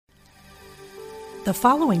The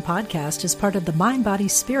following podcast is part of the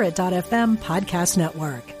MindBodySpirit.fm podcast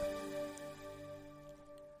network.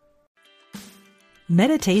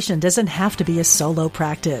 Meditation doesn't have to be a solo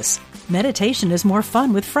practice. Meditation is more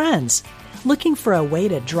fun with friends. Looking for a way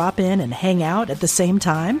to drop in and hang out at the same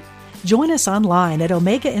time? Join us online at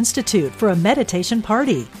Omega Institute for a meditation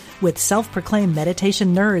party with self-proclaimed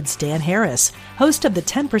meditation nerds Dan Harris, host of the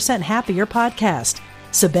 10% Happier podcast,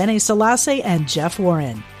 Sabene Selassie, and Jeff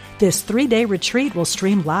Warren. This 3-day retreat will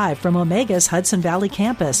stream live from Omega's Hudson Valley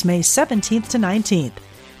campus May 17th to 19th.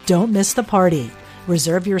 Don't miss the party.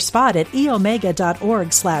 Reserve your spot at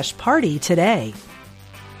eomega.org/party today.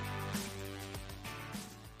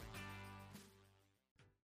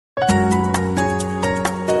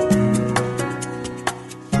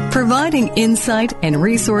 Providing insight and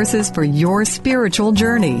resources for your spiritual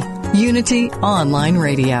journey. Unity Online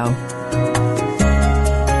Radio.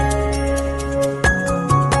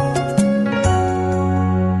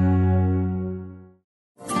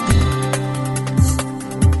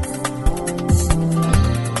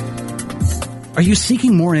 Are you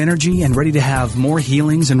seeking more energy and ready to have more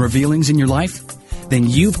healings and revealings in your life? Then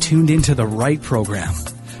you've tuned into the right program.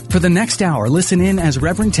 For the next hour, listen in as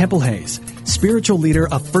Reverend Temple Hayes, spiritual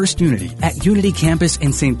leader of First Unity at Unity Campus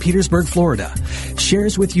in St. Petersburg, Florida,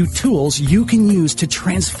 shares with you tools you can use to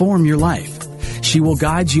transform your life. She will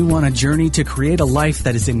guide you on a journey to create a life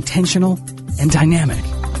that is intentional and dynamic.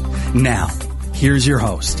 Now, here's your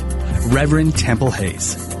host, Reverend Temple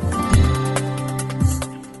Hayes.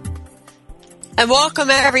 And welcome,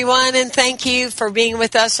 everyone, and thank you for being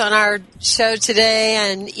with us on our show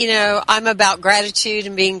today. And, you know, I'm about gratitude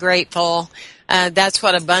and being grateful. That's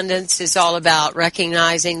what abundance is all about,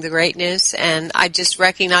 recognizing the greatness. And I just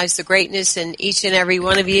recognize the greatness in each and every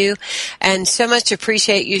one of you. And so much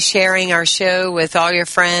appreciate you sharing our show with all your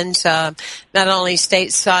friends, not only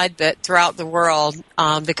stateside, but throughout the world.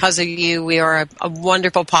 Because of you, we are a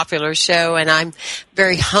wonderful, popular show. And I'm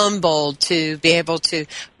very humbled to be able to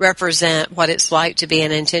represent what it's like to be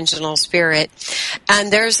an intentional spirit.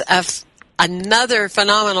 And there's another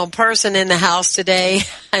phenomenal person in the house today,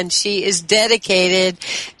 and she is dedicated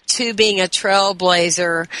to being a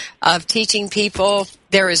trailblazer of teaching people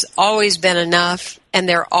there has always been enough, and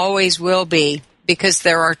there always will be, because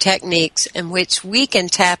there are techniques in which we can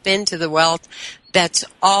tap into the wealth that's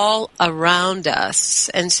all around us.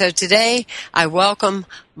 And so today, I welcome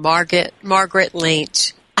Margaret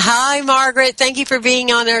Lynch. Hi, Margaret. Thank you for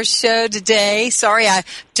being on our show today. Sorry, I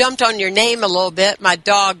jumped on your name a little bit. My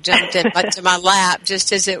dog jumped into my lap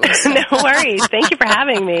just as it was. No worries. Thank you for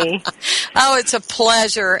having me. Oh, it's a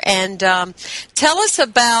pleasure. And tell us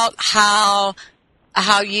about how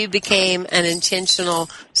you became an intentional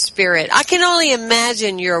spirit. I can only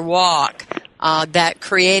imagine your walk that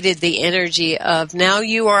created the energy of now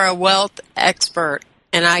you are a wealth expert.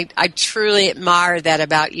 And I truly admire that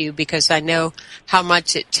about you, because I know how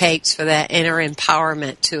much it takes for that inner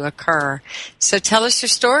empowerment to occur. So tell us your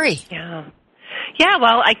story. Yeah,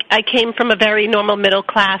 well, I came from a very normal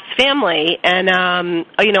middle-class family and,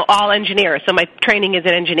 all engineers. So my training is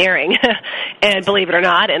in engineering, and believe it or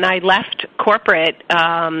not, and I left corporate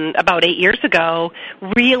about 8 years ago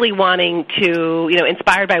really wanting to,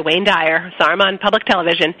 inspired by Wayne Dyer, saw him on public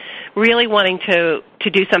television, really wanting to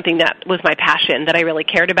do something that was my passion, that I really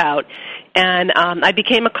cared about. And I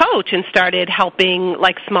became a coach and started helping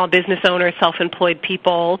small business owners, self-employed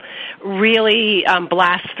people really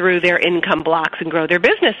blast through their income blocks and grow their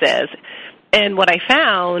businesses. And what I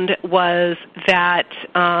found was that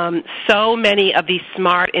so many of these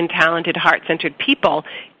smart and talented, heart-centered people,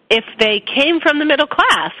 if they came from the middle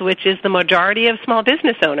class, which is the majority of small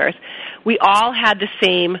business owners, we all had the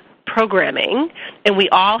same programming, and we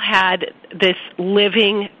all had this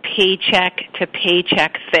living paycheck to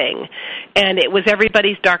paycheck thing. And it was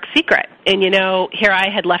everybody's dark secret. And, here I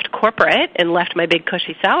had left corporate and left my big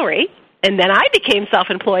cushy salary, and then I became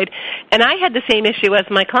self-employed, and I had the same issue as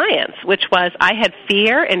my clients, which was I had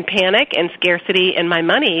fear and panic and scarcity in my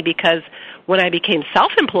money, because when I became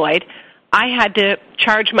self-employed, I had to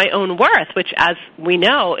charge my own worth, which, as we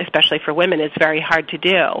know, especially for women, is very hard to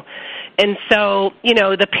do. And so,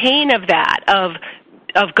 the pain of that, of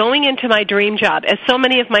going into my dream job, as so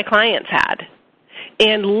many of my clients had,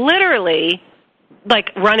 and literally,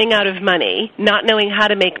 running out of money, not knowing how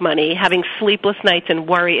to make money, having sleepless nights and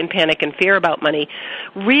worry and panic and fear about money,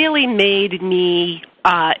 really made me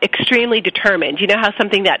extremely determined. You know how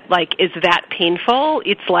something that, is that painful?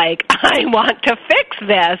 It's I want to fix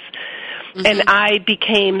this. Mm-hmm. And I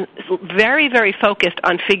became very, very focused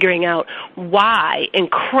on figuring out why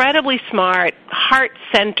incredibly smart,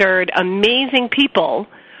 heart-centered, amazing people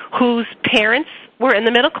whose parents were in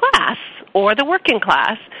the middle class or the working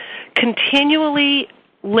class continually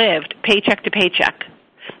lived paycheck to paycheck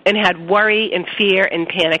and had worry and fear and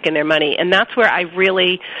panic in their money. And that's where I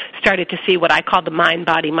really started to see what I call the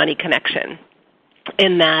mind-body-money connection,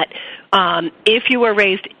 in that if you were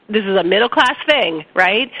raised, this is a middle-class thing,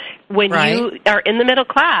 right? When you are in the middle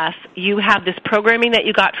class, you have this programming that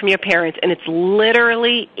you got from your parents, and it's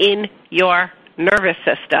literally in your nervous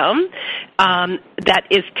system that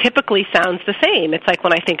is typically sounds the same. It's like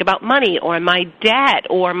when I think about money or my debt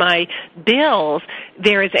or my bills,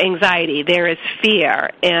 there is anxiety, there is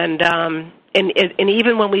fear, and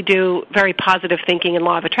even when we do very positive thinking and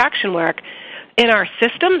law of attraction work, in our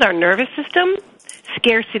systems, our nervous system,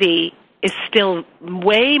 scarcity is still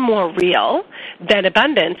way more real than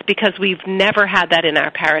abundance because we've never had that in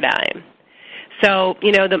our paradigm. So,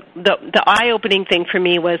 the eye-opening thing for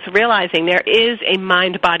me was realizing there is a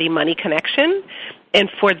mind-body-money connection, and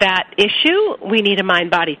for that issue, we need a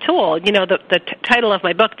mind-body tool. The title of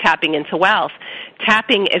my book, Tapping into Wealth,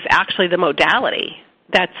 tapping is actually the modality.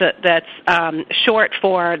 That's short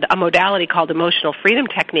for a modality called emotional freedom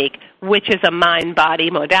technique, which is a mind-body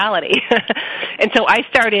modality. And so I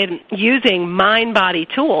started using mind-body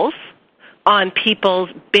tools on people's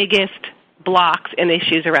biggest blocks and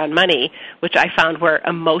issues around money, which I found were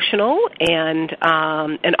emotional and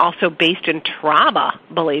also based in trauma,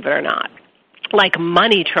 believe it or not, like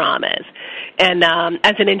money traumas. And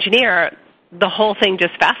as an engineer, the whole thing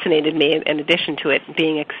just fascinated me, in addition to it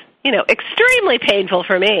being extremely painful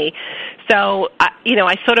for me. So,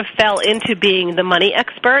 I sort of fell into being the money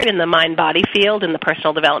expert in the mind-body field, in the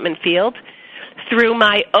personal development field, through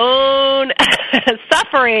my own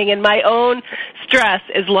suffering and my own stress,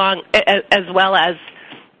 as well as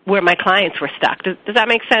where my clients were stuck. Does that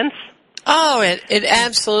make sense? Oh, it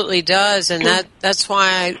absolutely does, and that's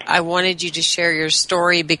why I wanted you to share your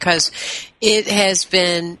story, because it has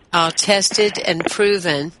been tested and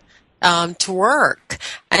proven to work.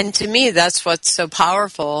 And to me, that's what's so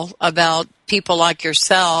powerful about people like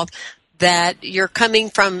yourself, that you're coming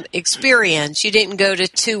from experience. You didn't go to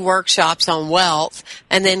 2 workshops on wealth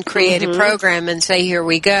and then create a program and say, here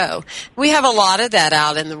we go. We have a lot of that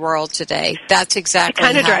out in the world today. That's exactly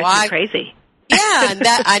how it kind of drives me crazy. Yeah, and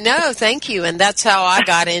that, I know, thank you. And that's how I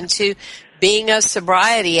got into being a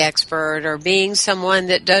sobriety expert, or being someone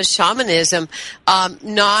that does shamanism,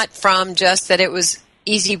 not from just that it was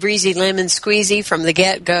easy breezy lemon squeezy from the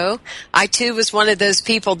get-go. I, too, was one of those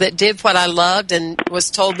people that did what I loved and was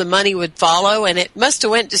told the money would follow, and it must have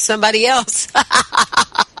went to somebody else.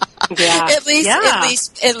 Yeah. At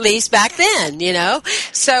least back then,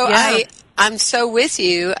 So yeah. I'm so with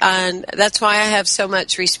you, and that's why I have so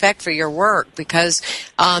much respect for your work, because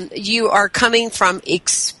you are coming from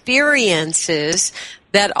experiences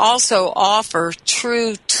that also offer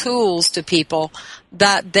true tools to people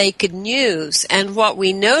that they can use. And what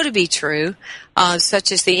we know to be true,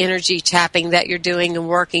 such as the energy tapping that you're doing and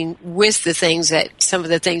working with the things that, some of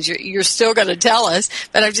the things you're still going to tell us,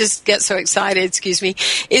 but I just get so excited,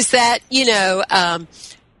 is that,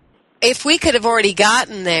 if we could have already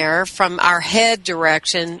gotten there from our head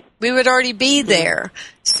direction, we would already be there.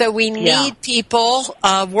 So we need people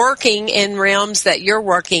working in realms that you're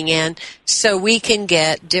working in, so we can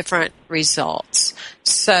get different results.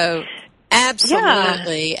 So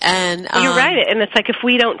absolutely. Yeah. And you're right. And it's like, if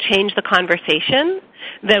we don't change the conversation,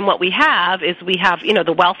 then what we have,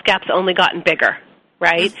 the wealth gap's only gotten bigger.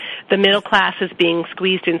 Right? The middle class is being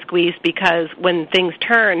squeezed and squeezed because when things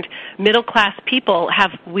turned, middle class people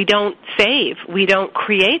we don't save. We don't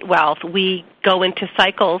create wealth. We go into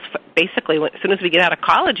cycles, basically, as soon as we get out of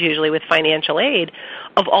college, usually with financial aid,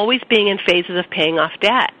 of always being in phases of paying off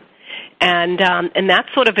debt. And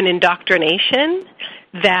that's sort of an indoctrination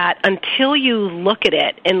that, until you look at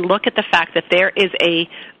it and look at the fact that there is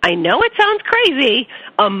I know it sounds crazy,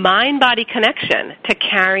 a mind-body connection to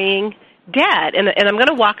carrying debt. And I'm going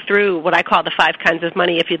to walk through what I call the 5 kinds of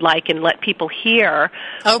money, if you'd like, and let people hear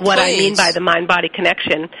what I mean by the mind-body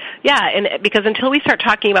connection. Yeah, and because until we start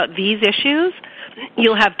talking about these issues,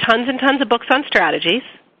 you'll have tons and tons of books on strategies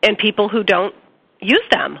and people who don't use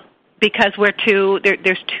them because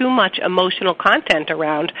there's too much emotional content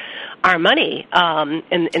around our money,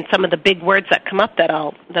 and some of the big words that come up that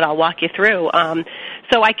I'll walk you through.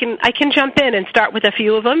 So I can jump in and start with a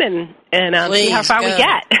few of them and see how far we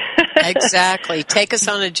get. Exactly. Take us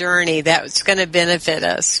on a journey that's going to benefit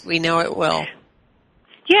us. We know it will.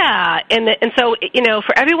 Yeah, and so,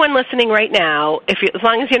 for everyone listening right now, as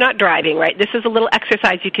long as you're not driving, right, this is a little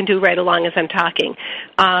exercise you can do right along as I'm talking.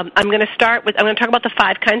 I'm going to talk about the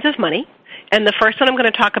 5 kinds of money, And the first one I'm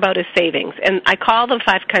going to talk about is savings. And I call them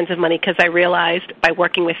 5 kinds of money because I realized by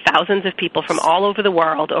working with thousands of people from all over the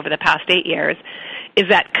world over the past 8 years is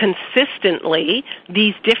that consistently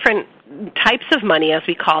these different types of money, as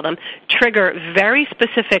we call them, trigger very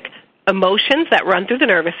specific emotions that run through the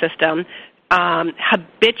nervous system,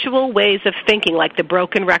 habitual ways of thinking, like the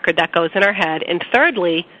broken record that goes in our head, and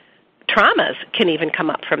thirdly, traumas can even come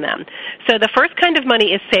up from them. So the first kind of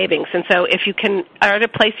money is savings. And so if you can, are at a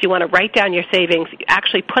place you want to write down your savings, you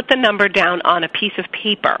actually put the number down on a piece of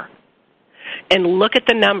paper and look at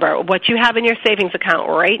the number, what you have in your savings account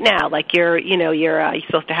right now, like you're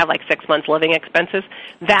supposed to have like 6 months living expenses,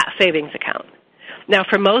 that savings account. Now,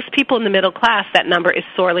 for most people in the middle class, that number is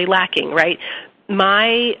sorely lacking, right?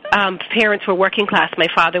 My parents were working class. My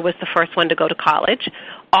father was the first one to go to college.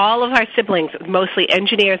 All of our siblings, mostly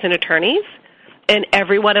engineers and attorneys, and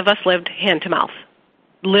every one of us lived hand to mouth.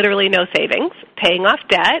 Literally no savings, paying off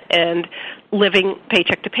debt, and living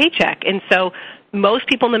paycheck to paycheck. And so most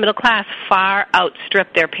people in the middle class far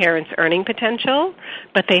outstrip their parents' earning potential,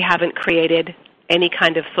 but they haven't created any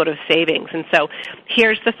kind of sort of savings. And so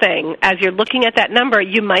here's the thing. As you're looking at that number,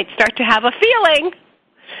 you might start to have a feeling.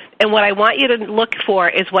 And what I want you to look for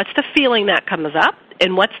is what's the feeling that comes up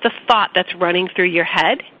and what's the thought that's running through your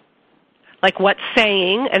head. Like what's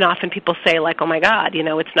saying, and often people say like, oh my God,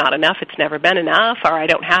 it's not enough, it's never been enough, or I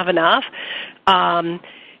don't have enough. And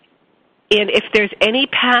if there's any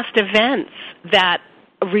past events that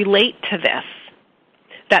relate to this,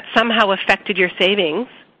 that somehow affected your savings,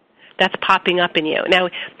 that's popping up in you. Now,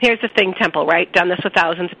 here's the thing, Temple, right? Done this with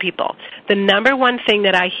thousands of people. The number one thing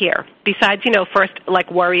that I hear, besides, first, like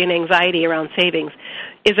worry and anxiety around savings,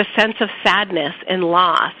 is a sense of sadness and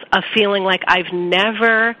loss, of feeling like I've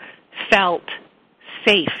never felt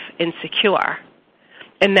safe and secure.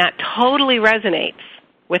 And that totally resonates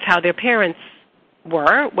with how their parents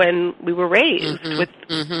were when we were raised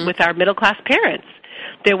with our middle-class parents.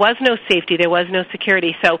 There was no safety. There was no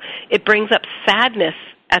security. So it brings up sadness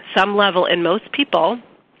at some level in most people,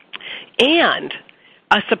 and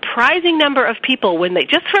a surprising number of people, when they,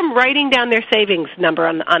 just from writing down their savings number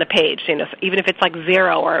on a page, even if it's like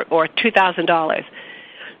 $0 or $2,000,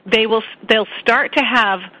 they'll start to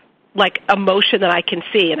have like emotion that I can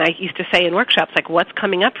see. And I used to say in workshops, like, what's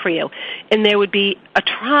coming up for you? And there would be a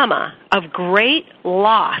trauma of great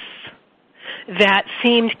loss that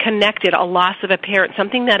seemed connected, a loss of a parent,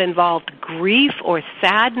 something that involved grief or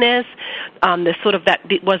sadness, this sort of, that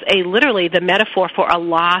was literally the metaphor for a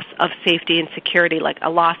loss of safety and security, like a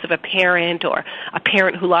loss of a parent or a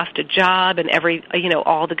parent who lost a job and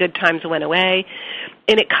all the good times went away.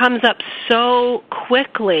 And it comes up so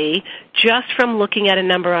quickly just from looking at a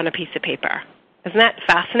number on a piece of paper. Isn't that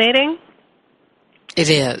fascinating? It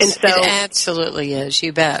is. And so, it absolutely is.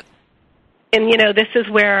 You bet. And, this is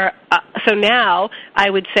where, so now I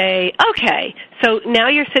would say, okay, so now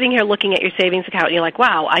you're sitting here looking at your savings account and you're like,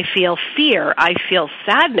 wow, I feel fear, I feel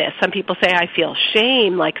sadness. Some people say I feel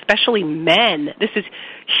shame, like especially men. This is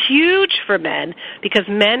huge for men because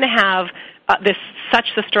men have such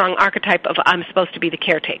the strong archetype of I'm supposed to be the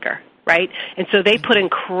caretaker, right? And so they put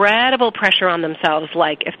incredible pressure on themselves,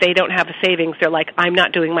 like if they don't have a savings, they're like, I'm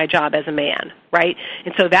not doing my job as a man, right?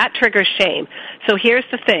 And so that triggers shame. So here's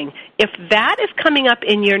the thing. If that is coming up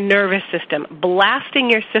in your nervous system, blasting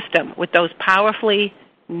your system with those powerfully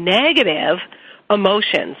negative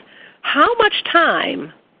emotions, how much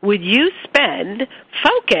time would you spend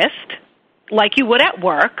focused, like you would at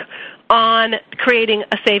work, on creating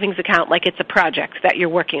a savings account like it's a project that you're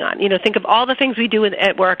working on? Think of all the things we do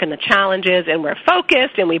at work and the challenges, and we're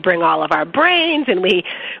focused and we bring all of our brains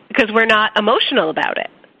because we're not emotional about it.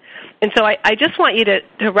 And so I just want you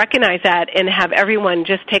to recognize that and have everyone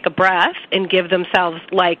just take a breath and give themselves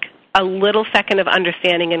like a little second of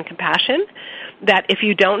understanding and compassion that if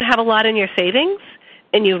you don't have a lot in your savings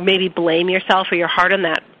and you maybe blame yourself or you're hard on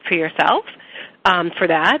that for yourself for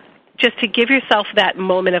that, just to give yourself that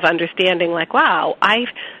moment of understanding like, wow, I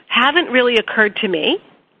haven't really occurred to me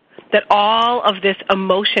that all of this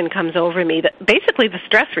emotion comes over me, that basically the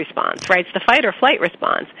stress response, right? It's the fight or flight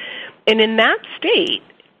response. And in that state,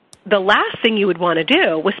 the last thing you would want to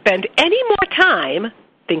do was spend any more time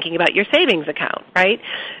thinking about your savings account, right?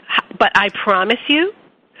 But I promise you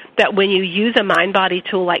that when you use a mind-body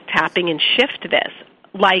tool like tapping and shift this,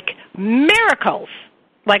 like miracles,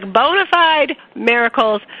 like bona fide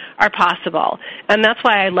miracles are possible. And that's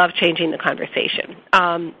why I love changing the conversation.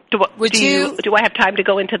 Do I have time to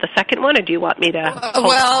go into the second one, or do you want me to?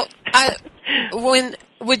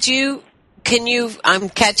 I'm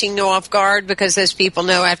catching no off guard because as people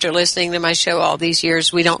know after listening to my show all these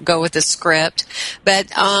years, we don't go with the script.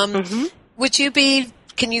 But would you be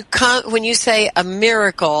when you say a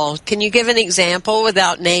miracle, can you give an example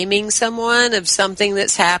without naming someone of something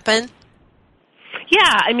that's happened?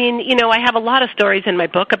 Yeah, I mean, I have a lot of stories in my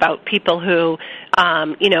book about people who,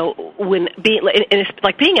 when it's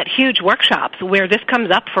like being at huge workshops where this comes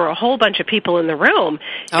up for a whole bunch of people in the room,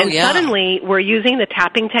 suddenly we're using the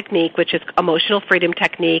tapping technique, which is emotional freedom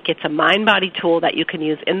technique. It's a mind-body tool that you can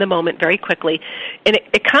use in the moment very quickly, and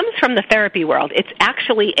it comes from the therapy world. It's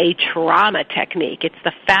actually a trauma technique. It's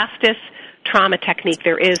the fastest trauma technique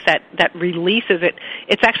there is that releases it.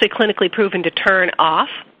 It's actually clinically proven to turn off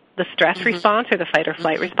the stress response or the fight or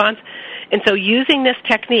flight response. And so using this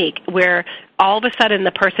technique where all of a sudden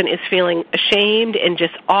the person is feeling ashamed and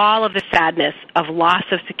just all of the sadness of loss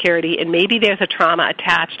of security, and maybe there's a trauma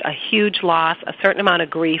attached, a huge loss, a certain amount of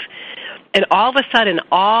grief, and all of a sudden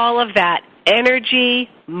all of that energy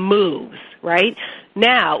moves, right?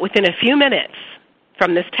 Now, within a few minutes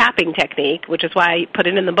from this tapping technique, which is why I put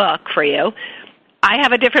it in the book for you, I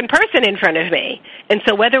have a different person in front of me. And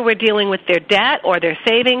so whether we're dealing with their debt or their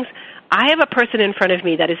savings, I have a person in front of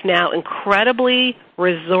me that is now incredibly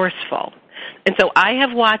resourceful. And so I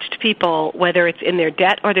have watched people, whether it's in their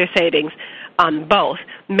debt or their savings, both,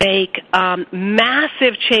 make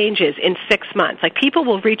massive changes in 6 months. Like people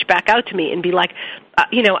will reach back out to me and be like,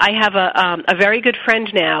 I have a very good friend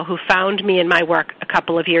now who found me in my work a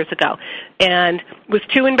couple of years ago and was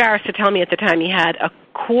too embarrassed to tell me at the time he had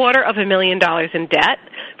 $250,000 in debt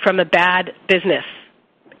from a bad business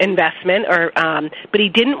investment, but he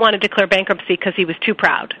didn't want to declare bankruptcy because he was too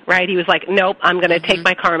proud, right? He was like, nope, I'm going to take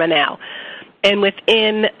my karma now. And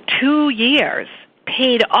within 2 years,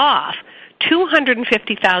 paid off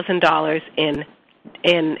 $250,000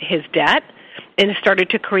 in his debt and started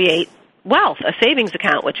to create wealth, a savings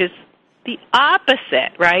account, which is the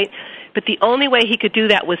opposite, right? But the only way he could do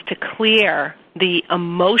that was to clear the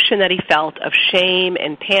emotion that he felt of shame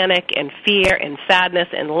and panic and fear and sadness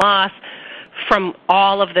and loss from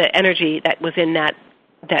all of the energy that was in that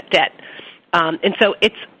debt. And so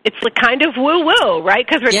it's like kind of woo-woo, right?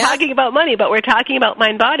 Because we're talking about money, but we're talking about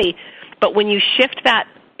mind-body. But when you shift that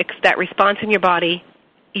response in your body,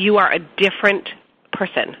 you are a different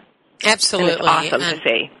person. Absolutely. And it's awesome to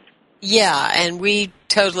see. Yeah, and we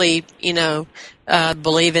totally,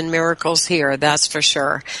 believe in miracles here, that's for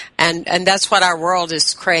sure. And that's what our world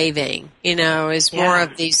is craving, is more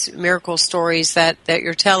of these miracle stories that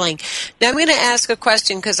you're telling. Now I'm going to ask a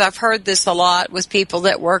question because I've heard this a lot with people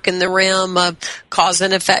that work in the realm of cause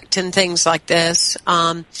and effect and things like this.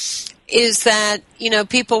 Is that,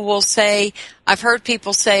 people will say, I've heard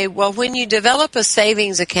people say, well, when you develop a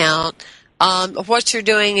savings account, what you're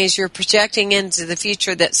doing is you're projecting into the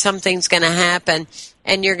future that something's going to happen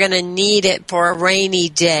and you're going to need it for a rainy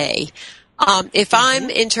day. If I'm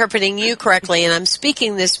interpreting you correctly, and I'm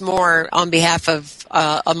speaking this more on behalf of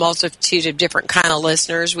a multitude of different kind of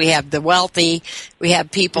listeners, we have the wealthy, we have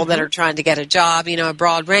people that are trying to get a job, a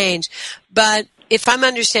broad range. But if I'm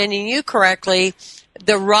understanding you correctly,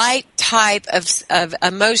 the right type of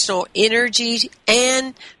emotional energy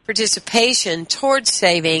and participation towards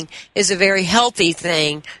saving is a very healthy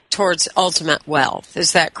thing towards ultimate wealth.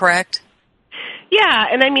 Is that correct? Yeah,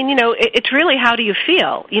 and I mean, it's really how do you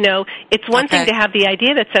feel? It's one thing to have the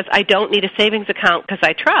idea that says, I don't need a savings account because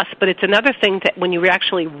I trust, but it's another thing that when you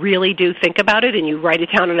actually really do think about it and you write it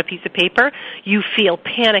down on a piece of paper, you feel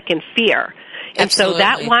panic and fear. And Absolutely. So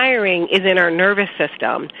that wiring is in our nervous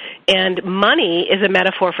system. And money is a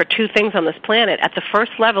metaphor for two things on this planet. At the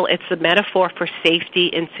first level, it's a metaphor for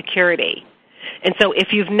safety and security. And so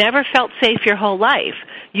if you've never felt safe your whole life,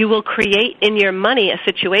 you will create in your money a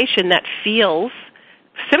situation that feels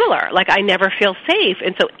similar, like I never feel safe.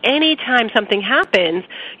 And so anytime something happens,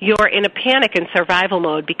 you're in a panic and survival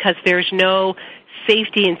mode because there's no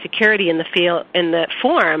safety and security in the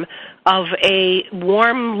form of a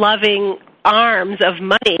warm, loving arms of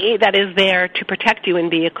money that is there to protect you and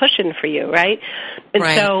be a cushion for you, right? And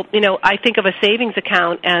so, I think of a savings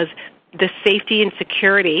account as the safety and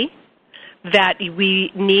security that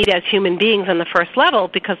we need as human beings on the first level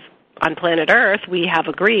because on planet Earth, we have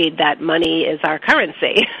agreed that money is our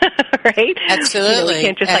currency, right? Absolutely. We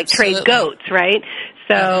can't just trade goats, right?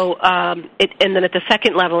 So, and then at the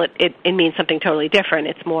second level, it means something totally different.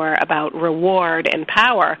 It's more about reward and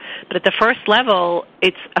power. But at the first level,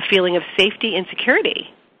 it's a feeling of safety and security.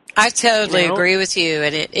 I totally agree with you,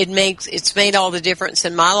 and it's made all the difference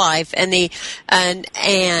in my life. And the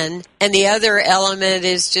other element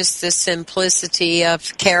is just the simplicity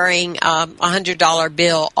of carrying $100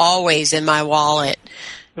 bill always in my wallet.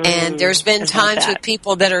 And there's been times with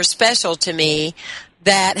people that are special to me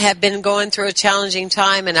that have been going through a challenging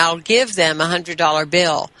time, and I'll give them $100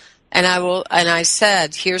 bill. And I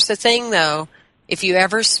said, here's the thing though, if you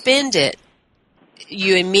ever spend it,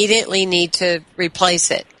 you immediately need to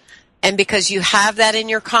replace it. And because you have that in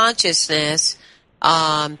your consciousness,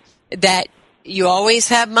 that you always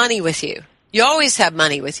have money with you. You always have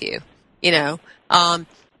money with you, you know.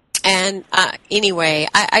 Anyway,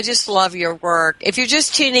 I just love your work. If you're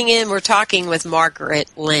just tuning in, we're talking with Margaret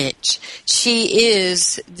Lynch. She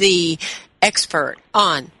is the expert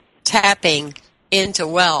on tapping into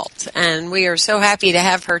wealth, and we are so happy to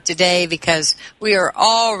have her today because we are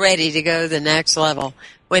all ready to go to the next level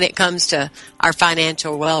when it comes to our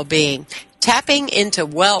financial well-being.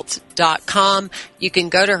 Tappingintowealth.com. You can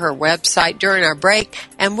go to her website during our break,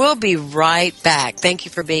 and we'll be right back. Thank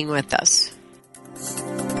you for being with us.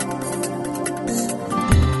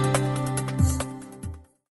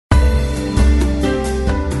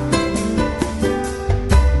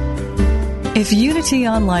 If Unity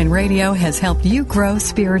Online Radio has helped you grow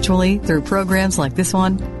spiritually through programs like this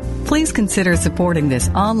one, please consider supporting this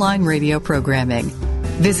online radio programming.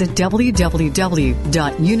 Visit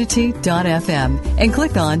www.unity.fm and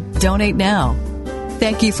click on Donate Now.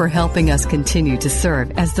 Thank you for helping us continue to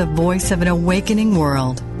serve as the voice of an awakening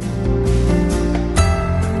world.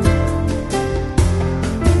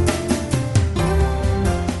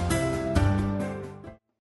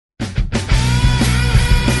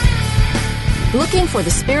 Looking for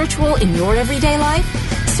the spiritual in your everyday life?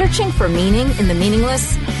 Searching for meaning in the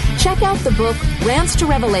meaningless? Check out the book Rants to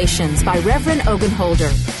Revelations by Reverend Ogenholder.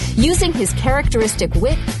 Using his characteristic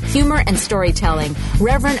wit, humor, and storytelling,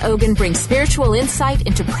 Reverend Ogen brings spiritual insight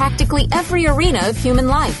into practically every arena of human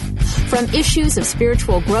life. From issues of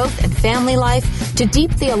spiritual growth and family life to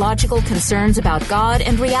deep theological concerns about God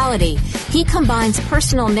and reality, he combines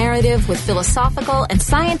personal narrative with philosophical and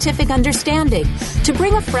scientific understanding to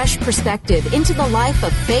bring a fresh perspective into the life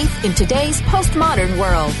of faith in today's postmodern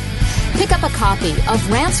world. Pick up a copy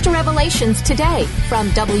of Rants to Revelations today from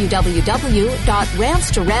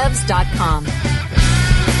www.rantstoRevs.com.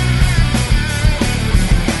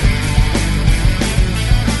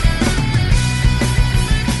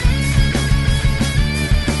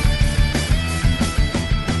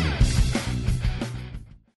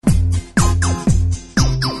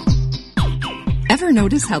 Ever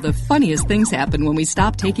notice how the funniest things happen when we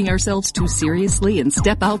stop taking ourselves too seriously and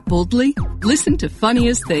step out boldly? Listen to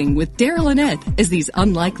Funniest Thing with Daryl and Ed as these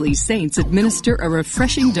unlikely saints administer a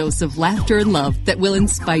refreshing dose of laughter and love that will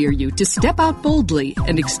inspire you to step out boldly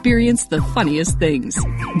and experience the funniest things.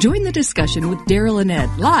 Join the discussion with Daryl and Ed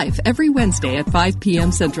live every Wednesday at 5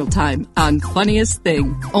 p.m. Central Time on Funniest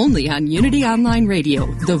Thing, only on Unity Online Radio,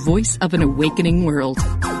 the voice of an awakening world.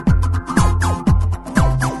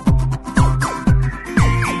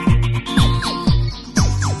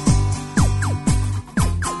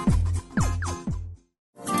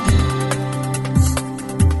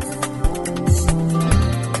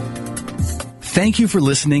 Thank you for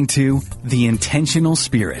listening to The Intentional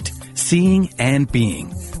Spirit, Seeing and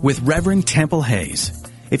Being with Reverend Temple Hayes.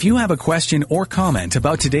 If you have a question or comment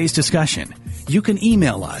about today's discussion, you can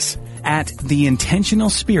email us at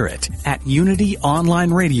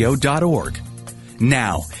theintentionalspirit@unityonlineradio.org.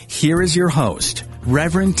 Now, here is your host,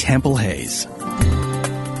 Reverend Temple Hayes.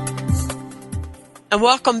 And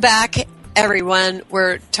welcome back, everyone.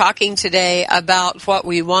 We're talking today about what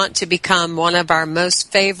we want to become one of our most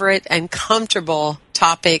favorite and comfortable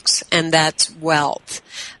topics, and that's wealth.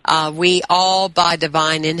 We all, by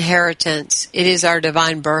divine inheritance, it is our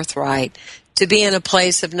divine birthright to be in a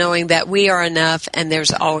place of knowing that we are enough and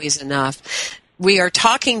there's always enough. We are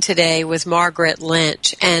talking today with Margaret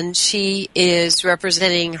Lynch, and she is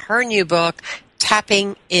representing her new book,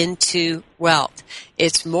 Tapping into Wealth.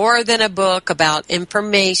 It's more than a book about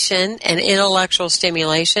information and intellectual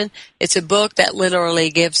stimulation. It's a book that literally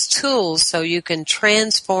gives tools so you can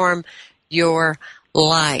transform your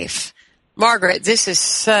life. Margaret, this is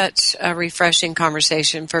such a refreshing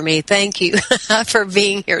conversation for me. Thank you for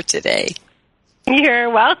being here today. You're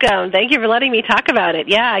welcome. Thank you for letting me talk about it.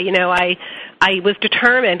 Yeah, I was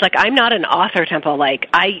determined, I'm not an author, Temple. I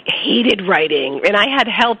hated writing, and I had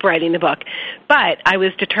help writing the book. But I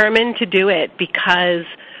was determined to do it because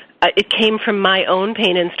it came from my own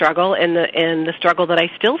pain and struggle and the struggle that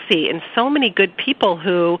I still see in so many good people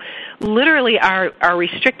who literally are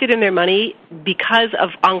restricted in their money because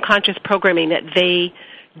of unconscious programming that they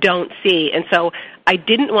don't see. And so I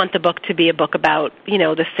didn't want the book to be a book about,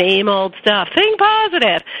 the same old stuff. Think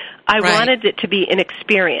positive. I wanted it to be an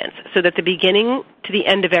experience so that the beginning to the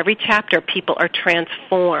end of every chapter, people are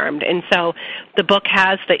transformed. And so the book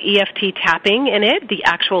has the EFT tapping in it, the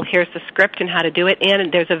actual here's the script and how to do it,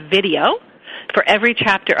 and there's a video for every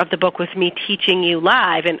chapter of the book with me teaching you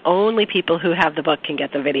live, and only people who have the book can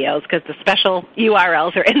get the videos because the special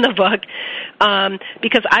URLs are in the book,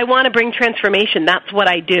 because I want to bring transformation. That's what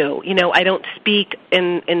I do. I don't speak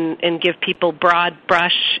and give people broad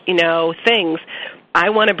brush, things. I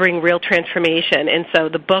want to bring real transformation, and so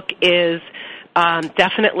the book is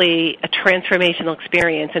definitely a transformational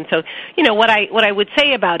experience. And so, what I would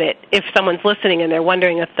say about it, if someone's listening and they're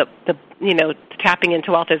wondering if the tapping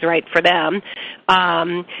into wealth is right for them,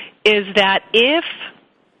 is that if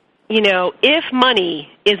money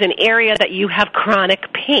is an area that you have chronic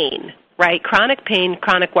pain, right? Chronic pain,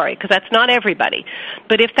 chronic worry, because that's not everybody.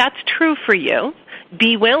 But if that's true for you,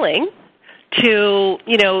 be willing to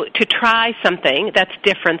try something that's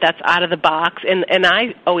different, that's out of the box. And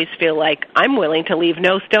I always feel like I'm willing to leave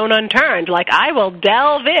no stone unturned. Like I will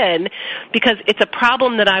delve in because it's a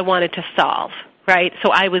problem that I wanted to solve, right?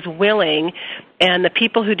 So I was willing, and the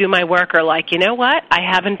people who do my work are like, you know what? I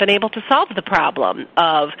haven't been able to solve the problem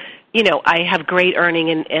of, I have great earning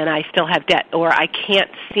and I still have debt, or I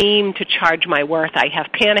can't seem to charge my worth. I have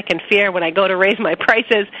panic and fear when I go to raise my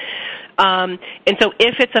prices. And so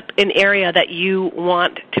if it's an area that you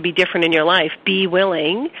want to be different in your life, be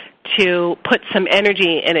willing to put some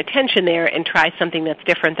energy and attention there and try something that's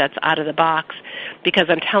different, that's out of the box, because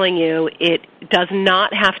I'm telling you, it does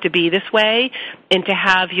not have to be this way, and to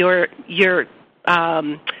have your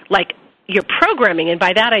programming, and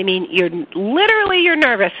by that I mean literally your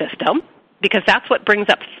nervous system, because that's what brings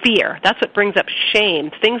up fear. That's what brings up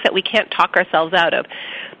shame, things that we can't talk ourselves out of.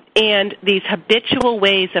 And these habitual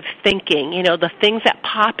ways of thinking, the things that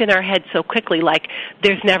pop in our head so quickly, like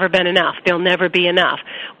there's never been enough, there'll never be enough.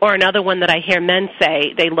 Or another one that I hear men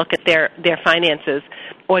say, they look at their finances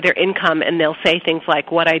or their income and they'll say things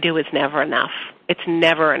like, what I do is never enough. It's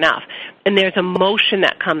never enough. And there's emotion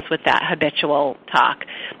that comes with that habitual talk.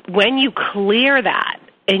 When you clear that,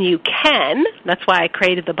 and you can, that's why I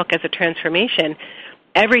created the book as a transformation,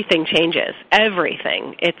 everything changes.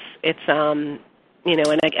 Everything.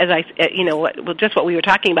 Just what we were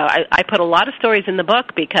talking about, I put a lot of stories in the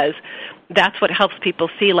book because that's what helps people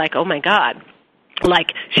see, like, oh my God,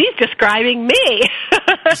 like she's describing me.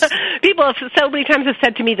 People have so many times have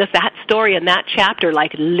said to me, just that story in that chapter,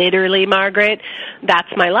 like literally, Margaret, that's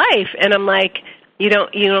my life. And I'm like, you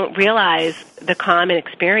don't realize the common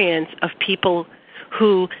experience of people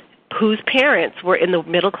whose parents were in the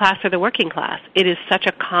middle class or the working class. It is such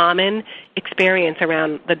a common experience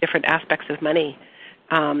around the different aspects of money.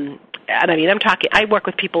 And I mean, I work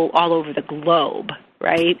with people all over the globe,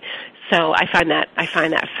 right? So I find that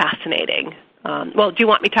fascinating. Well, do you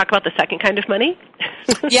want me to talk about the second kind of money?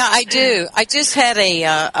 Yeah, I do. I just had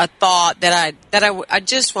a thought that I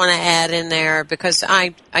just want to add in there, because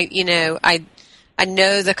I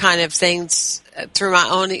know the kind of things through my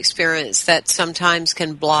own experience that sometimes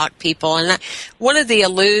can block people. And one of the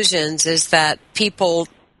illusions is that people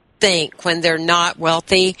think when they're not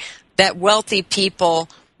wealthy, that wealthy people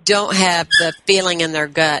don't have the feeling in their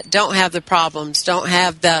gut, don't have the problems, don't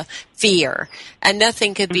have the fear. And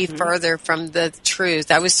nothing could be further from the truth.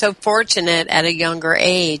 I was so fortunate at a younger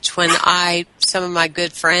age when some of my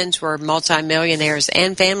good friends were multimillionaires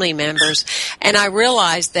and family members, and I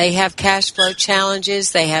realized they have cash flow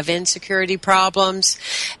challenges, they have insecurity problems,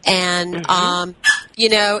 and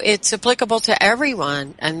it's applicable to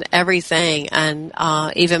everyone and everything. And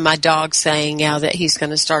even my dog saying now that he's going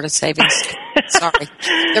to start a savings. Sorry,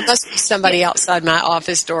 there must be somebody outside my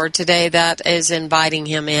office door today that is inviting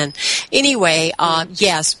him in. Anyway,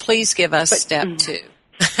 yes, please give us step two.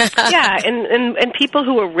 Yeah, and people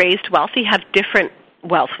who are raised wealthy have different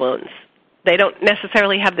wealth wounds. They don't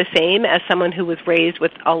necessarily have the same as someone who was raised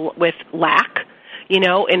with lack,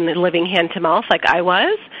 and living hand to mouth like I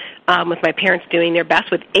was, with my parents doing their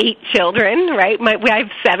best with 8 children, right? I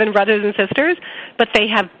have 7 brothers and sisters, but they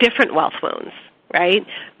have different wealth wounds, right?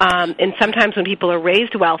 And sometimes when people are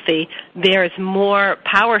raised wealthy, there's more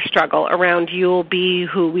power struggle around you'll be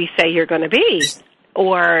who we say you're going to be.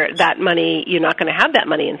 Or that money, you're not going to have that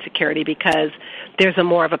money in security because there's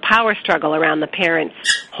more of a power struggle around the parents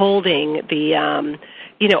holding the,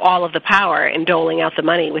 all of the power and doling out the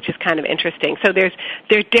money, which is kind of interesting. So there's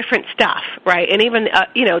different stuff, right? And even,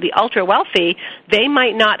 the ultra wealthy, they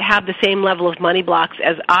might not have the same level of money blocks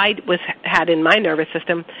as I had in my nervous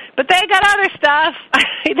system, but they got other stuff.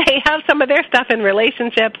 They have some of their stuff in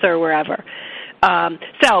relationships or wherever.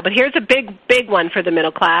 But here's a big one for the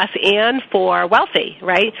middle class and for wealthy,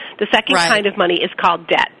 right? The second kind of money is called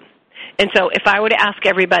debt. And so if I were to ask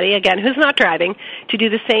everybody, again, who's not driving, to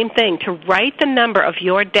do the same thing, to write the number of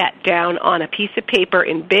your debt down on a piece of paper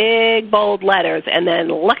in big, bold letters and then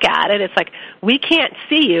look at it, it's like, we can't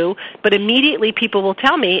see you, but immediately people will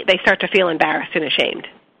tell me they start to feel embarrassed and ashamed,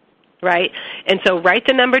 right? And so write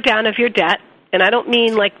the number down of your debt, and I don't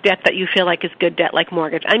mean like debt that you feel like is good debt, like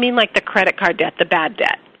mortgage. I mean like the credit card debt, the bad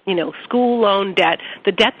debt, school loan debt,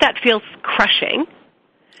 the debt that feels crushing.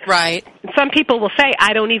 Right. Some people will say,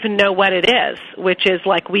 I don't even know what it is, which is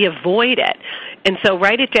like we avoid it. And so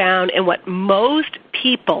write it down, and what most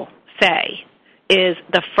people say is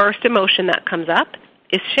the first emotion that comes up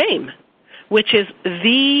is shame, which is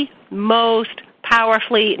the most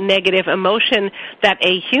powerfully negative emotion that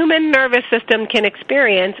a human nervous system can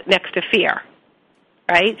experience next to fear.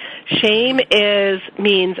 Right? Shame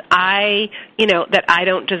means that I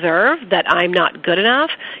don't deserve, that I'm not good enough.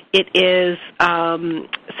 It is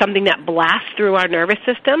something that blasts through our nervous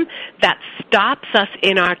system that stops us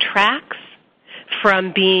in our tracks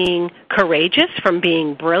from being courageous, from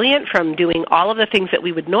being brilliant, from doing all of the things that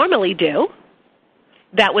we would normally do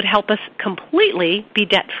that would help us completely be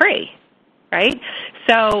debt-free, right?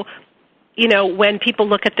 So, when people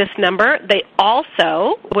look at this number, they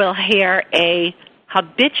also will hear a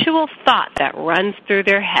habitual thought that runs through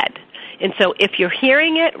their head. And so if you're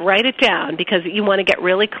hearing it, write it down, because you want to get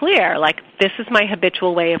really clear, like, this is my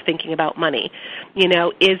habitual way of thinking about money.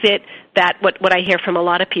 Is it that what I hear from a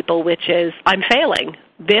lot of people, which is, I'm failing.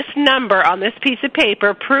 This number on this piece of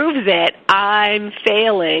paper proves it. I'm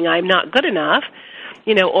failing. I'm not good enough.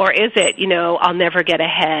 Or is it, I'll never get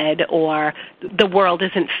ahead, or the world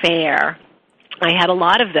isn't fair. I had a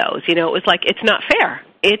lot of those. It was like, it's not fair.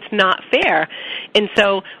 It's not fair. And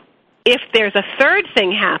so if there's a third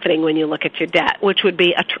thing happening when you look at your debt, which would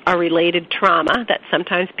be a related trauma that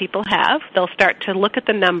sometimes people have, they'll start to look at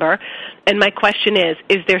the number. And my question is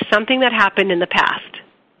there something that happened in the past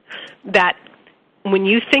that when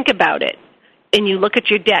you think about it and you look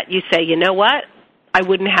at your debt, you say, you know what? I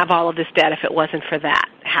wouldn't have all of this debt if it wasn't for that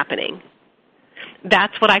happening.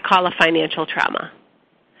 That's what I call a financial trauma.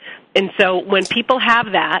 And so when people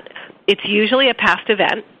have that, it's usually a past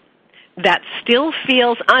event that still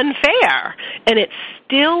feels unfair, and it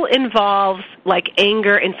still involves like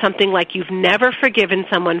anger and something like you've never forgiven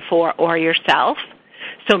someone for or yourself.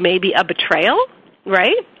 So maybe a betrayal,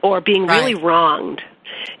 right? Or being really wronged.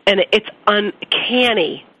 And it's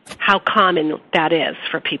uncanny how common that is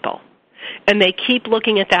for people. And they keep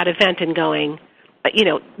looking at that event and going,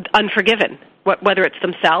 unforgiven. Whether it's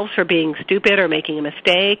themselves for being stupid or making a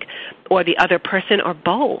mistake, or the other person, or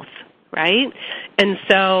both, right? And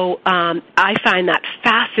so I find that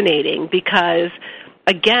fascinating because,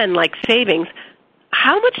 again, like savings,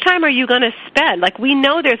 how much time are you going to spend? Like, we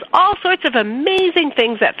know there's all sorts of amazing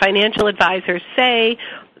things that financial advisors say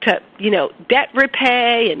to, debt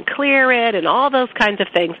repay and clear it and all those kinds of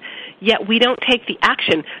things, yet we don't take the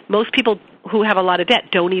action. Most people who have a lot of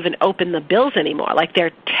debt don't even open the bills anymore. Like,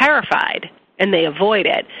 they're terrified and they avoid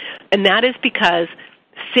it. And that is because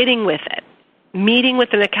sitting with it, meeting with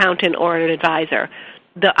an accountant or an advisor,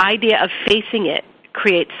 the idea of facing it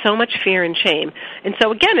creates so much fear and shame. And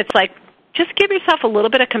so, again, it's like, just give yourself a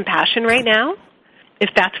little bit of compassion right now,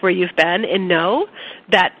 if that's where you've been, and know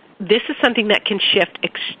that this is something that can shift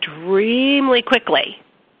extremely quickly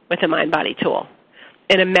with a mind-body tool.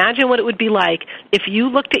 And imagine what it would be like if you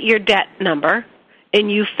looked at your debt number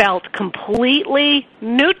and you felt completely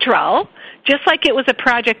neutral, just like it was a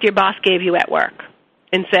project your boss gave you at work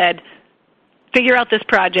and said, figure out this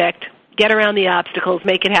project, get around the obstacles,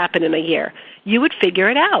 make it happen in a year. You would figure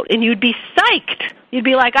it out, and you'd be psyched. You'd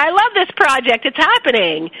be like, I love this project. It's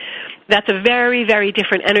happening. That's a very, very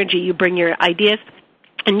different energy. You bring your ideas.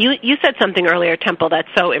 And you said something earlier, Temple, that's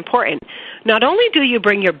so important. Not only do you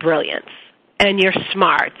bring your brilliance and your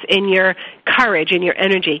smarts and your courage and your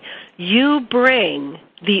energy, you bring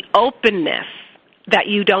the openness that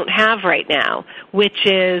you don't have right now, which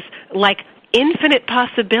is like infinite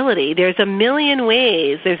possibility. There's a million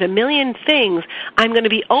ways. There's a million things. I'm going to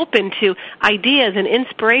be open to ideas and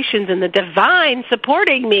inspirations and the divine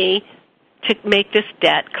supporting me to make this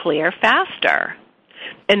debt clear faster.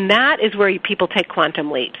 And that is where people take quantum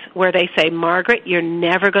leaps, where they say, Margaret, you're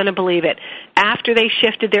never going to believe it. After they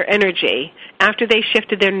shifted their energy, after they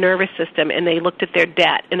shifted their nervous system and they looked at their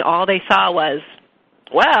debt, and all they saw was,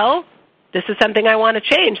 well, this is something I want to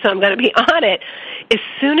change, so I'm going to be on it. As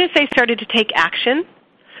soon as they started to take action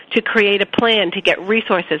to create a plan to get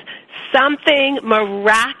resources, something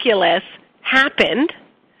miraculous happened,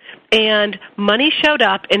 and money showed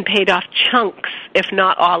up and paid off chunks, if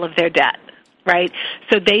not all of their debt. right?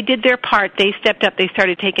 So they did their part. They stepped up. They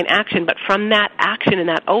started taking action. But from that action and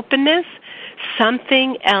that openness,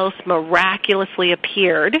 something else miraculously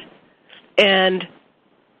appeared. And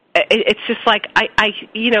it's just like,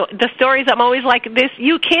 the stories, I'm always like this,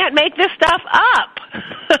 you can't make this stuff up.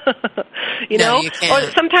 You know? You can't.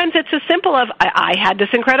 Or sometimes it's as simple of, I had this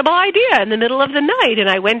incredible idea in the middle of the night, and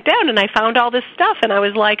I went down and I found all this stuff, and I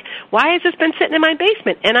was like, why has this been sitting in my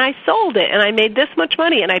basement? And I sold it, and I made this much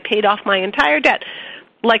money, and I paid off my entire debt.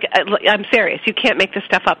 Like, I'm serious. You can't make this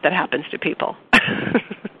stuff up that happens to people.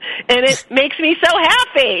 And it makes me so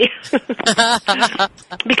happy.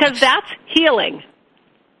 Because that's healing.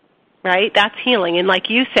 Right? That's healing. And like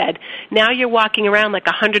you said, now you're walking around like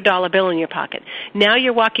 $100 bill in your pocket. Now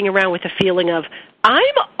you're walking around with a feeling of,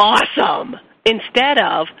 I'm awesome, instead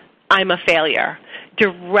of, I'm a failure.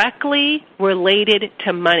 Directly related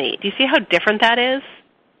to money. Do you see how different that is?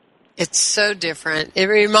 It's so different. It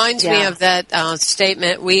reminds me of that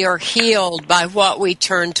statement, we are healed by what we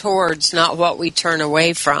turn towards, not what we turn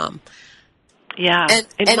away from. Yeah. And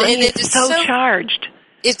it's so charged.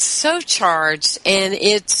 It's so charged, and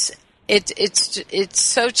it's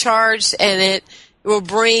so charged, and it will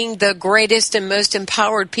bring the greatest and most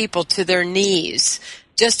empowered people to their knees.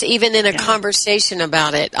 Just even in a conversation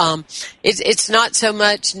about it. It's not so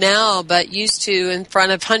much now, but used to in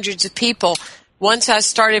front of hundreds of people. Once I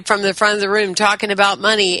started from the front of the room talking about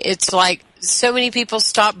money, it's like so many people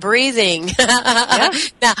stopped breathing.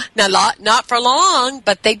 Now, not for long,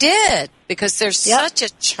 but they did, because there's such a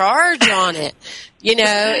charge on it. You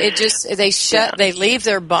know, it just, they leave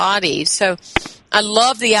their body. So I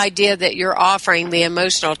love the idea that you're offering the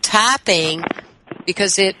emotional tapping,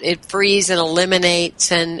 because it frees and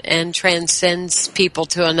eliminates and transcends people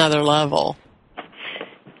to another level.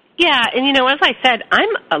 Yeah, and as I said,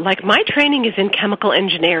 I'm like, my training is in chemical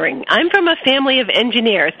engineering. I'm from a family of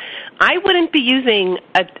engineers. I wouldn't be using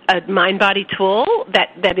a mind-body tool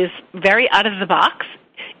that is very out of the box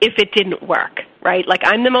if it didn't work, right? Like,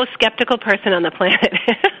 I'm the most skeptical person on the planet.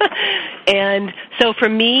 And so for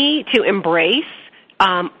me to embrace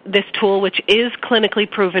this tool, which is clinically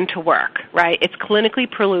proven to work, right? It's clinically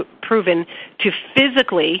proven to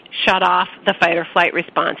physically shut off the fight or flight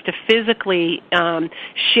response, to physically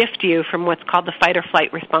shift you from what's called the fight or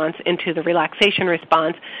flight response into the relaxation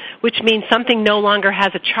response, which means something no longer has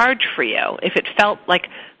a charge for you. If it felt like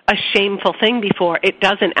a shameful thing before, it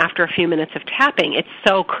doesn't after a few minutes of tapping. It's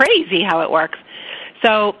so crazy how it works.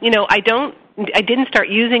 So, I didn't start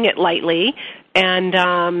using it lightly, and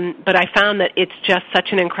but I found that it's just such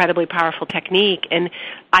an incredibly powerful technique, and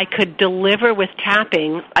I could deliver with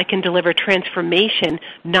tapping. I can deliver transformation,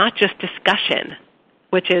 not just discussion,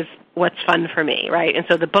 which is what's fun for me, right? And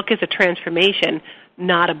so the book is a transformation,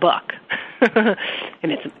 not a book.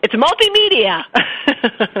 And it's multimedia.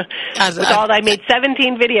 I made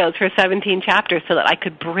 17 videos for 17 chapters so that I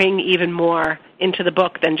could bring even more into the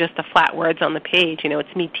book than just the flat words on the page.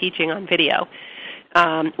 It's me teaching on video.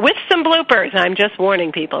 With some bloopers, I'm just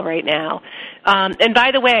warning people right now. And by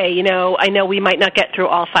the way, I know we might not get through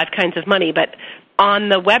all 5 kinds of money, but on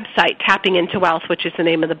the website, Tapping Into Wealth, which is the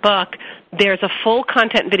name of the book, there's a full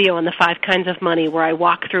content video on the 5 kinds of money where I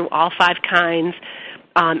walk through all 5 kinds.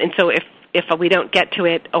 And so if we don't get to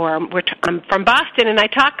it, or I'm from Boston and I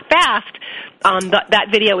talk fast, that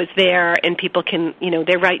video is there, and people can,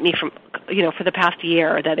 they write me from, for the past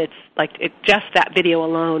year that it's like, just that video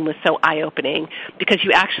alone was so eye-opening, because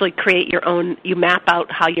you actually create your own, you map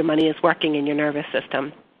out how your money is working in your nervous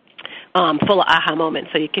system. Full of aha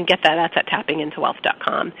moments. So you can get that. That's at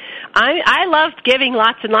tappingintowealth.com. I love giving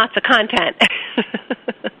lots and lots of content.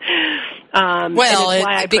 And it's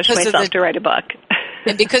why I push myself to write a book.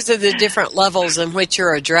 And because of the different levels in which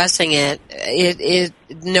you're addressing it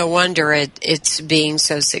no wonder it's being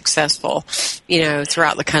so successful,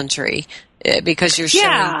 throughout the country, because you're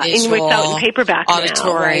showing visual, and it's out in paperback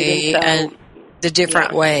auditory, now, right? and the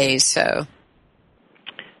different ways. So,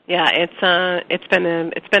 yeah, it's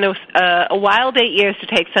been a wild 8 years to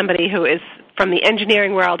take somebody who is from the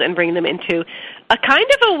engineering world and bring them into a kind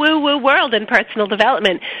of a woo-woo world in personal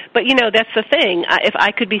development. But, that's the thing. If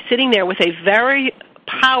I could be sitting there with a very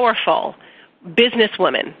powerful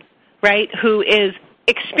businesswoman, right, who is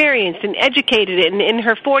experienced and educated in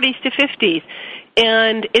her 40s to 50s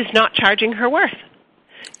and is not charging her worth,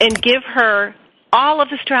 and give her all of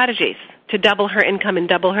the strategies to double her income and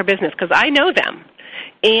double her business, because I know them,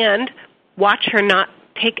 and watch her not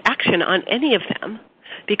take action on any of them,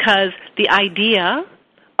 because the idea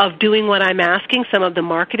of doing what I'm asking, some of the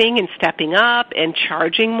marketing and stepping up and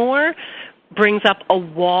charging more, brings up a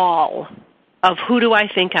wall of who do I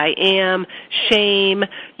think I am, shame,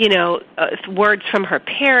 words from her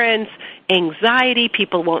parents, anxiety.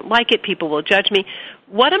 People won't like it. People will judge me.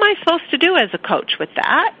 What am I supposed to do as a coach with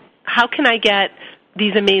that? How can I get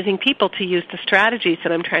these amazing people to use the strategies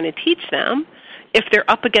that I'm trying to teach them if they're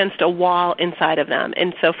up against a wall inside of them?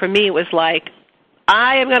 And so for me, it was like,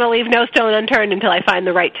 I am going to leave no stone unturned until I find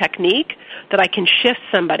the right technique that I can shift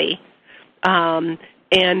somebody. And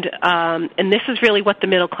this is really what the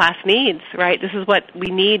middle class needs, right? This is what we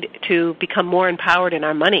need to become more empowered in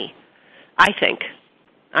our money, I think.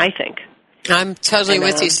 I'm totally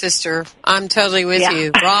with you, sister. I'm totally with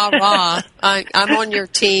you. Rah, rah. I'm on your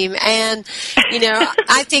team. And,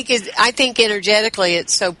 I think energetically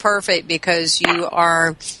it's so perfect because you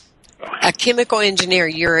are a chemical engineer.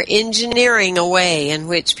 You're engineering a way in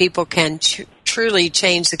which people can truly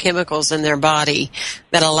change the chemicals in their body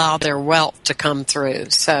that allow their wealth to come through.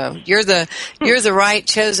 So you're the right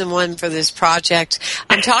chosen one for this project.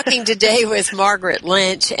 I'm talking today with Margaret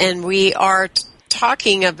Lynch, and we are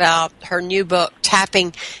talking about her new book,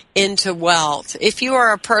 Tapping into Wealth. If you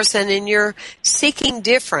are a person and you're seeking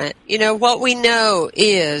different, what we know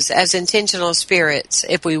is, as intentional spirits,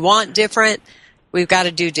 if we want different, we've got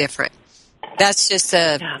to do different. That's just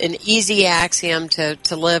an easy axiom to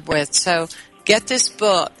live with. So get this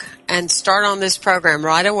book and start on this program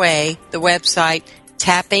right away. The website,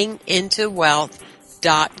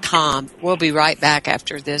 tappingintowealth.com. We'll be right back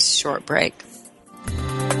after this short break.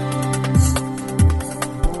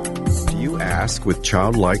 You ask with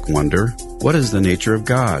childlike wonder, what is the nature of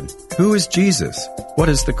God? Who is Jesus? What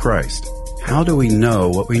is the Christ? How do we know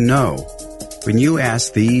what we know? When you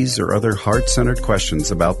ask these or other heart-centered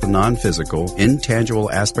questions about the non-physical,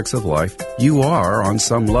 intangible aspects of life, you are, on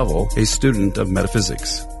some level, a student of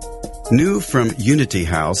metaphysics. New from Unity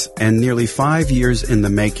House and nearly 5 years in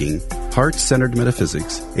the making, Heart-Centered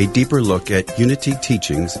Metaphysics, a deeper look at Unity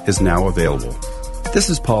teachings, is now available.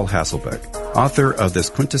 This is Paul Hasselbeck, author of this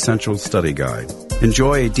quintessential study guide.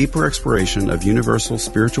 Enjoy a deeper exploration of universal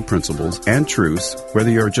spiritual principles and truths,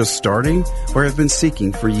 whether you're just starting or have been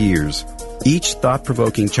seeking for years. Each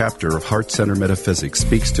thought-provoking chapter of Heart-Centered Metaphysics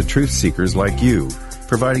speaks to truth seekers like you,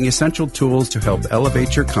 providing essential tools to help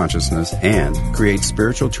elevate your consciousness and create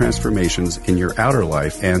spiritual transformations in your outer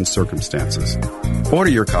life and circumstances. Order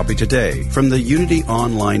your copy today from the Unity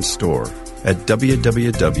online store at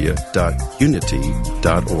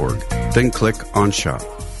www.unity.org. Then click on Shop.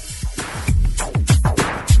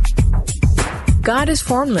 God is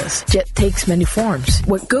formless, yet takes many forms.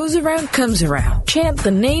 What goes around comes around. Chant the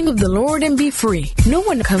name of the Lord and be free. No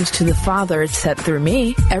one comes to the Father except through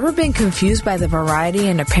me. Ever been confused by the variety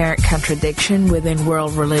and apparent contradiction within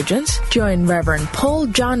world religions? Join Reverend Paul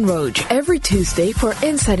John Roach every Tuesday for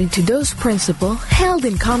insight into those principles held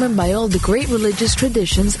in common by all the great religious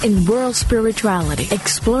traditions in world spirituality,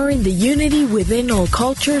 exploring the unity within all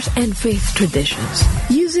cultures and faith traditions.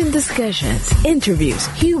 Using discussions, interviews,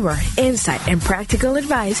 humor, insight, and practical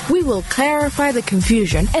advice, we will clarify the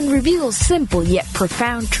confusion and reveal simple yet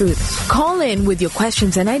profound truths. Call in with your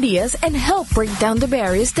questions and ideas and help break down the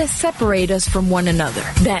barriers that separate us from one another.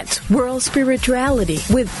 That's World Spirituality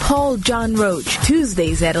with Paul John Roach,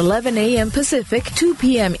 Tuesdays at 11 a.m. Pacific, 2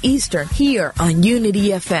 p.m. Eastern, here on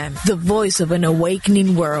Unity FM, the voice of an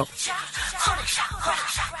awakening world.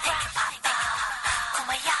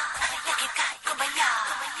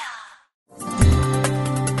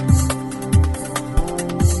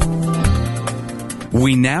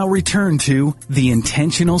 We now return to The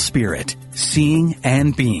Intentional Spirit, Seeing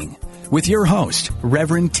and Being, with your host,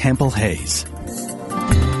 Reverend Temple Hayes.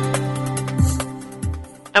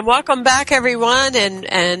 And welcome back, everyone.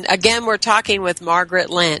 And again, we're talking with Margaret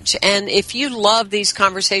Lynch. And if you love these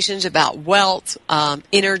conversations about wealth,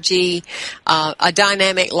 energy, a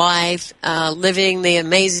dynamic life, living the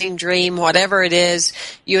amazing dream, whatever it is,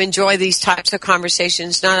 you enjoy these types of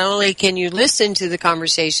conversations, not only can you listen to the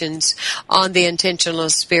conversations on The Intentional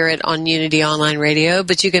Spirit on Unity Online Radio,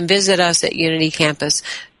 but you can visit us at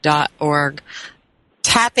unitycampus.org.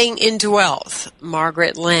 Tapping into Wealth,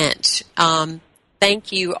 Margaret Lynch.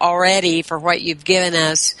 Thank you already for what you've given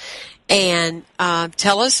us, and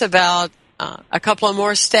tell us about a couple of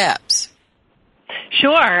more steps.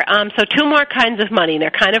 Sure. So 2 more kinds of money.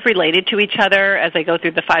 They're kind of related to each other as I go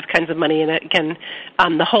through the 5 kinds of money. And again,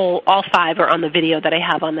 all 5 are on the video that I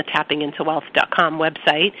have on the tappingintowealth.com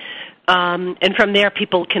website. And from there,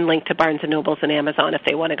 people can link to Barnes & Nobles and Amazon if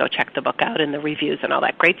they want to go check the book out and the reviews and all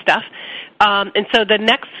that great stuff. And so the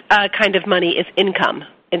next kind of money is income.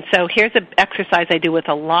 And so here's an exercise I do with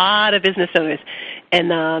a lot of business owners, and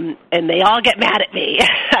they all get mad at me.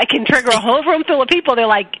 I can trigger a whole room full of people. They're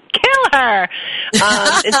like, kill her.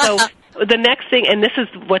 And so The next thing, and this is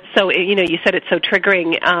what's so, you said it's so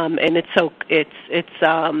triggering, and it's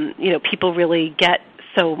people really get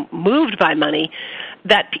so moved by money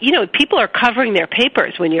that, people are covering their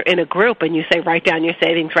papers when you're in a group and you say, write down your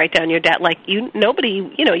savings, write down your debt. Like,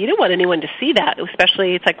 nobody, you don't want anyone to see that,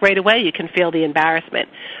 especially it's like right away you can feel the embarrassment.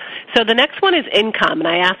 So the next one is income, and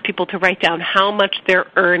I ask people to write down how much they're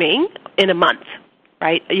earning in a month,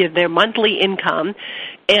 right? Their monthly income.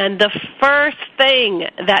 And the first thing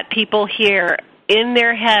that people hear in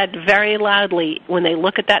their head very loudly when they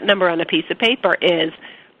look at that number on a piece of paper is,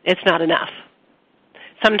 it's not enough.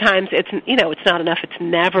 Sometimes it's not enough. It's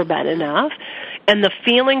never been enough. And the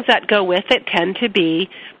feelings that go with it tend to be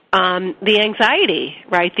the anxiety,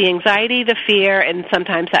 right? The anxiety, the fear, and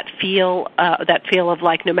sometimes that feel of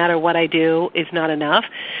like no matter what I do is not enough.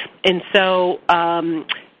 And so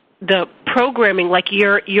the programming, like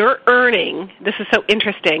you're earning, this is so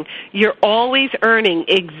interesting, you're always earning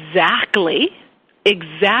exactly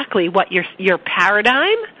what your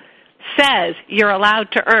paradigm says you're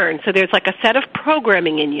allowed to earn. So there's like a set of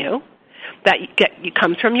programming in you that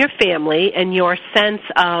comes from your family and your sense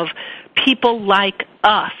of people like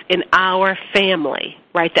us in our family,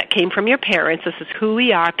 right? That came from your parents. This is who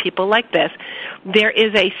we are, people like this. There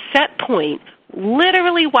is a set point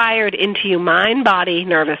literally wired into your mind, body,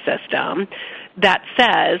 nervous system that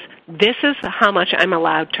says, this is how much I'm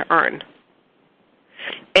allowed to earn.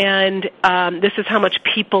 And this is how much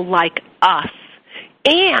people like us,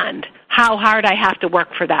 and how hard I have to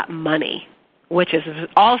work for that money, which is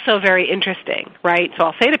also very interesting, right? So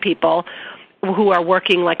I'll say to people who are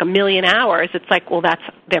working like 1 million hours, it's like, well, that's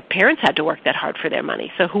their parents had to work that hard for their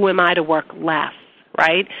money, so who am I to work less,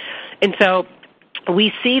 right? And so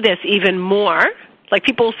we see this even more. Like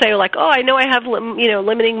people will say, like, oh, I know I have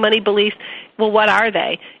limiting money beliefs. Well, what are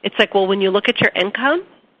they? It's like, well, when you look at your income,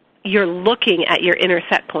 you're looking at your inner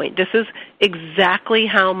set point. This is exactly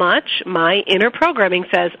how much my inner programming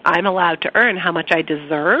says I'm allowed to earn, how much I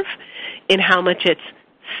deserve, and how much it's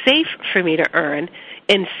safe for me to earn.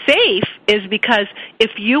 And safe is because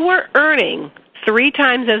if you were earning 3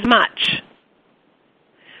 times as much,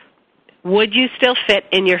 would you still fit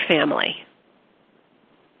in your family?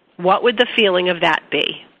 What would the feeling of that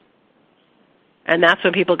be? And that's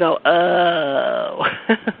when people go, oh.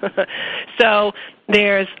 So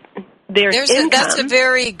there's income.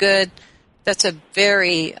 That's a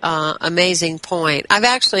very amazing point. I've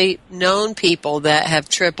actually known people that have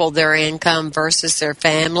tripled their income versus their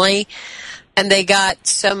family, and they got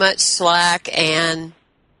so much slack and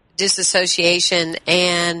disassociation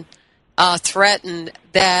and threatened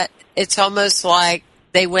that it's almost like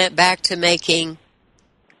they went back to making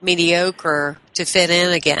mediocre to fit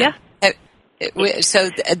in again. Yeah. So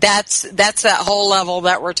that's that whole level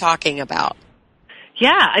that we're talking about.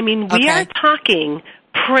 Yeah, I mean, we are talking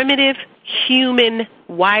primitive human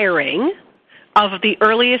wiring of the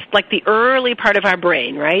earliest, like the early part of our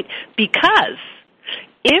brain, right? Because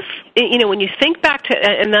if, when you think back to,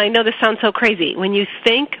 and I know this sounds so crazy, when you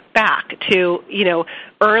think back to,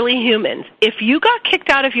 early humans, if you got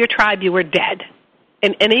kicked out of your tribe, you were dead.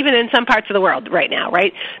 And even in some parts of the world right now,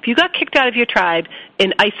 right? If you got kicked out of your tribe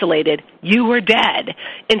and isolated, you were dead.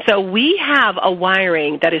 And so we have a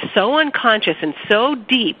wiring that is so unconscious and so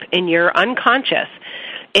deep in your unconscious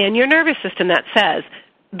and your nervous system that says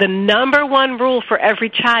the number one rule for every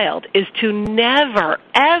child is to never,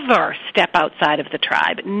 ever step outside of the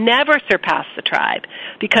tribe, never surpass the tribe,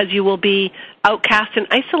 because you will be outcast and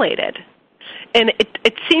isolated. And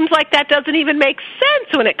it seems like that doesn't even make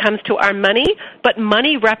sense when it comes to our money, but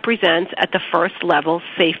money represents at the first level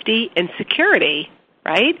safety and security,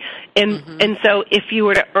 right? And so if you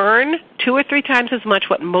were to earn 2 or 3 times as much,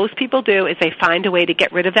 what most people do is they find a way to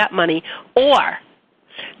get rid of that money, or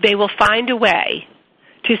they will find a way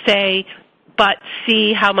to say, but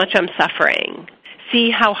see how much I'm suffering. See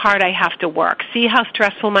how hard I have to work. See how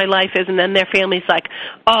stressful my life is. And then their family's like,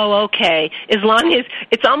 oh, okay. As long as,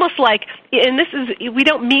 it's almost like, and this is, we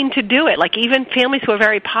don't mean to do it. Like even families who are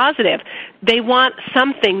very positive, they want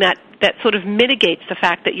something that sort of mitigates the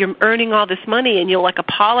fact that you're earning all this money, and you'll like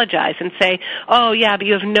apologize and say, oh yeah, but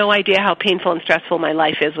you have no idea how painful and stressful my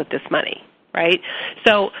life is with this money, right?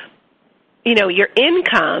 So, your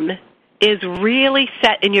income is really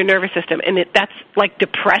set in your nervous system, and that's like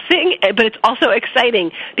depressing, but it's also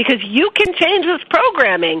exciting because you can change this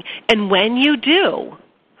programming, and when you do,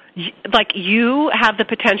 like you have the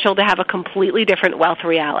potential to have a completely different wealth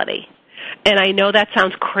reality. And I know that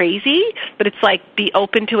sounds crazy, but it's like be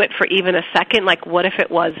open to it for even a second. Like, what if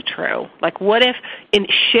it was true? Like, what if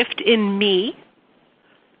shift in me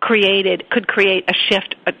could create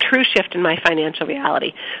a true shift in my financial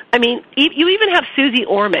reality. I mean, you even have Susie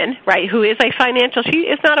Orman, right, who is she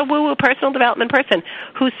is not a woo-woo personal development person,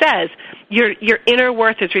 who says your inner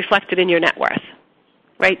worth is reflected in your net worth.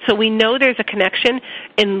 Right, so we know there's a connection,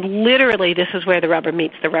 and literally this is where the rubber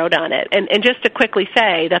meets the road on it. And just to quickly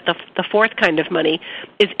say that the fourth kind of money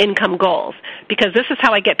is income goals, because this is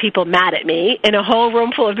how I get people mad at me in a whole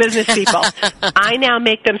room full of business people. I now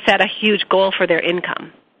make them set a huge goal for their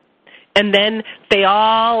income. And then they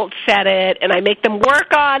all set it, and I make them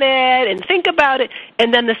work on it and think about it.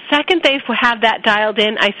 And then the second they have that dialed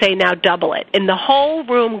in, I say, now double it. And the whole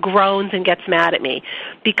room groans and gets mad at me.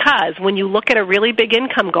 Because when you look at a really big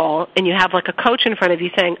income goal and you have like a coach in front of you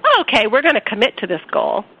saying, oh, okay, we're going to commit to this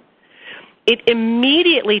goal, it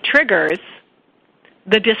immediately triggers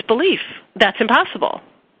the disbelief. That's impossible.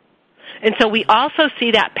 And so we also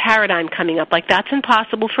see that paradigm coming up, like that's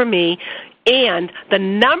impossible for me. And the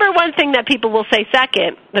number one thing people will say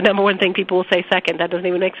second, that doesn't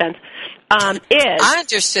even make sense, is... I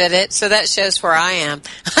understood it, so that shows where I am.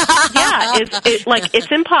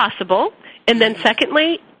 It's impossible. And then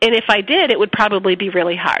secondly, and if I did, it would probably be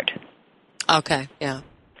really hard. Okay, yeah.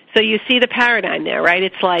 So you see the paradigm there, right?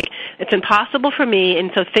 It's like, it's impossible for me, and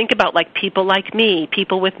so think about like people like me,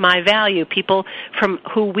 people with my value, people from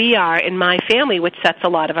who we are in my family, which sets a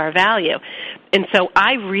lot of our value. And so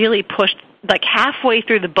I really pushed, like halfway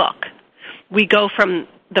through the book, we go from,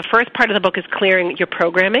 the first part of the book is clearing your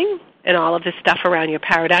programming and all of this stuff around your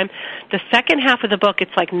paradigm. The second half of the book,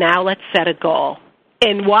 it's like, now let's set a goal.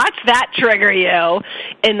 And watch that trigger you.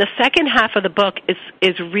 And the second half of the book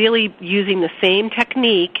is really using the same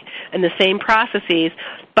technique and the same processes,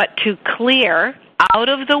 but to clear out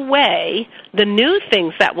of the way the new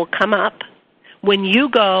things that will come up when you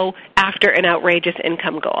go after an outrageous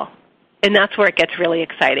income goal. And that's where it gets really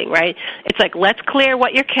exciting, right? It's like, let's clear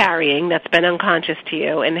what you're carrying that's been unconscious to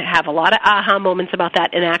you and have a lot of aha moments about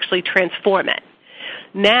that and actually transform it.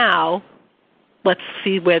 Now, let's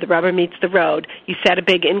see where the rubber meets the road. You set a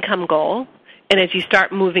big income goal, and as you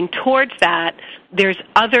start moving towards that, there's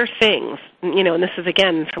other things. You know, and this is,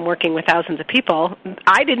 again, from working with thousands of people.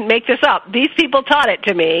 I didn't make this up. These people taught it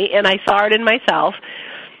to me, and I saw it in myself,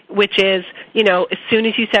 which is, you know, as soon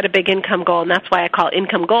as you set a big income goal, and that's why I call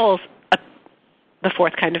income goals the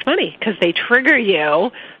fourth kind of money, because they trigger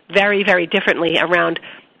you very, very differently around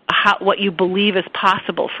what you believe is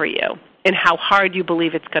possible for you and how hard you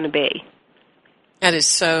believe it's going to be. That is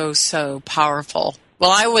so, so powerful.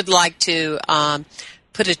 Well, I would like to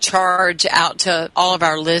put a charge out to all of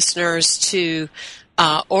our listeners to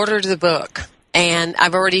order the book. And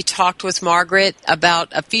I've already talked with Margaret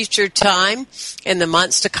about a future time in the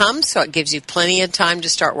months to come, so it gives you plenty of time to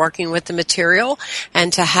start working with the material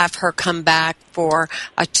and to have her come back for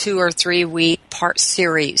a 2 or 3 week part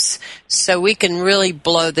series so we can really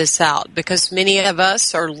blow this out, because many of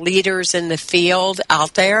us are leaders in the field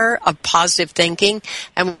out there of positive thinking,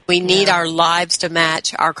 and we need our lives to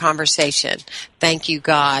match our conversation. Thank you,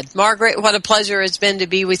 God. Margaret, what a pleasure it's been to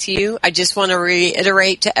be with you. I just want to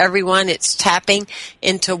reiterate to everyone, it's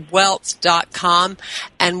tappingintowealth.com,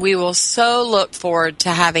 and we will so look forward to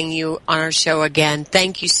having you on our show again.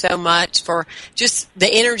 Thank you so much for just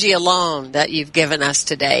the energy alone that you've given us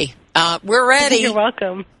today. We're ready. You're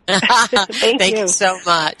welcome. Thank you so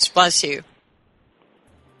much. Bless you.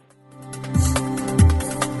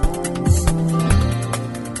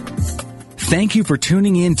 Thank you for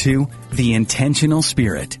tuning in to The Intentional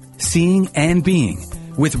Spirit, Seeing and Being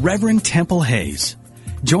with Reverend Temple Hayes.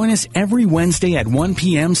 Join us every Wednesday at 1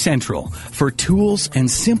 p.m. Central for tools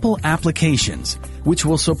and simple applications which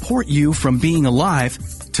will support you from being alive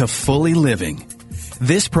to fully living.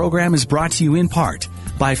 This program is brought to you in part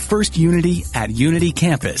by First Unity at Unity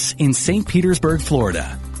Campus in St. Petersburg,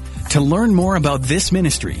 Florida. To learn more about this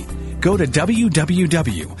ministry, go to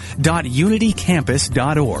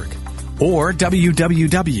www.unitycampus.org or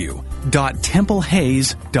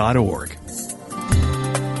www.templehays.org.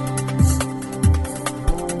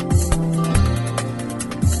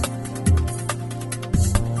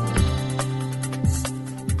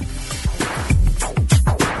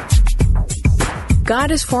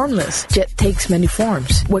 God is formless, yet takes many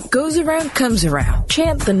forms. What goes around comes around.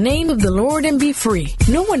 Chant the name of the Lord and be free.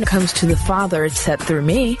 No one comes to the Father except through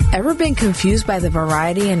me. Ever been confused by the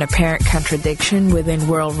variety and apparent contradiction within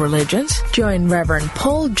world religions? Join Reverend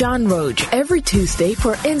Paul John Roach every Tuesday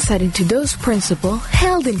for insight into those principles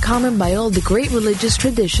held in common by all the great religious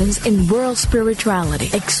traditions in world spirituality,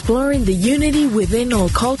 exploring the unity within all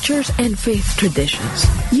cultures and faith traditions.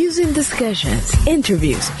 Using discussions,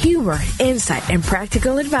 interviews, humor, insight, and practice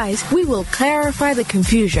practical advice, we will clarify the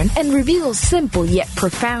confusion and reveal simple yet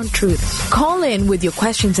profound truths. Call in with your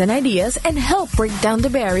questions and ideas and help break down the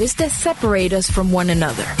barriers that separate us from one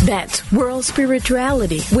another. That's World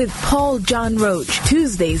Spirituality with Paul John Roach,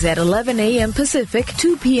 Tuesdays at 11 a.m. Pacific,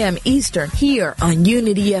 2 p.m. Eastern, here on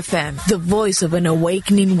Unity FM, the voice of an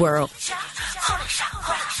awakening world.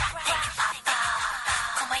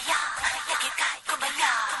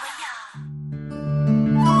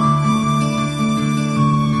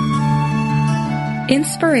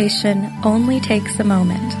 Inspiration only takes a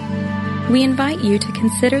moment. We invite you to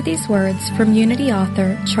consider these words from Unity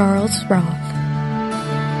author Charles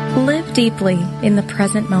Roth. Live deeply in the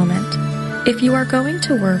present moment. If you are going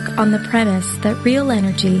to work on the premise that real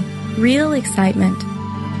energy, real excitement,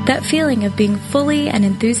 that feeling of being fully and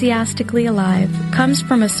enthusiastically alive comes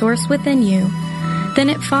from a source within you, then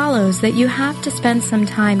it follows that you have to spend some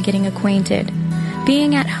time getting acquainted,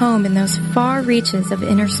 being at home in those far reaches of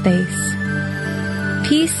inner space.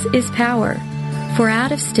 Peace is power, for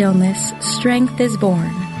out of stillness, strength is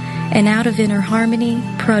born, and out of inner harmony,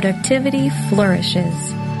 productivity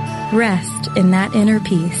flourishes. Rest in that inner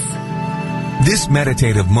peace. This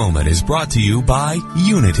meditative moment is brought to you by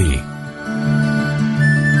Unity.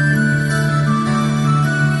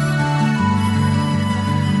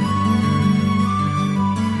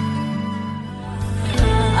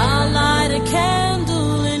 I'll light a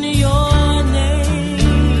candle in your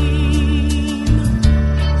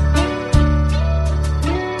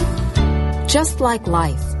Just like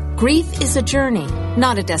life, grief is a journey,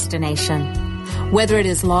 not a destination. Whether it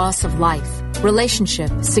is loss of life,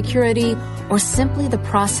 relationship, security, or simply the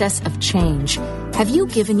process of change, have you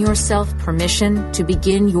given yourself permission to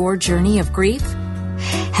begin your journey of grief?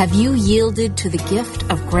 Have you yielded to the gift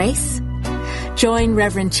of grace? Join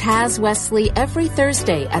Reverend Chaz Wesley every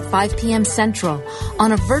Thursday at 5 p.m. Central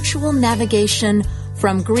on a virtual navigation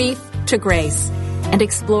from grief to grace, and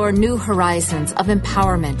explore new horizons of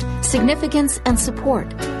empowerment, significance, and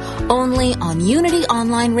support. Only on Unity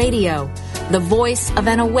Online Radio, the voice of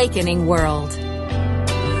an awakening world.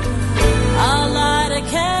 I'll light a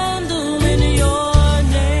candle in your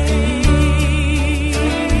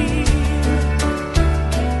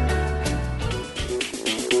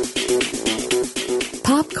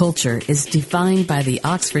Pop culture is defined by the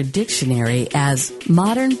Oxford Dictionary as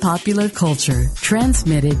modern popular culture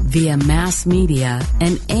transmitted via mass media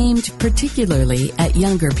and aimed particularly at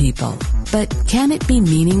younger people. But can it be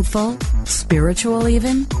meaningful? Spiritual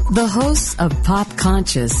even? The hosts of Pop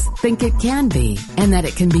Conscious think it can be, and that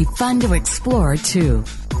it can be fun to explore too.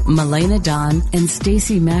 Milena Don and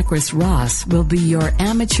Stacey Macris Ross will be your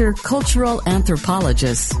amateur cultural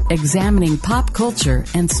anthropologists examining pop culture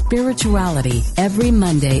and spirituality every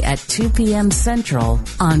Monday at 2 p.m. Central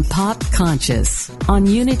on Pop Conscious on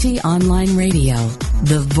Unity Online Radio,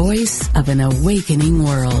 the voice of an awakening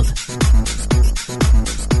world.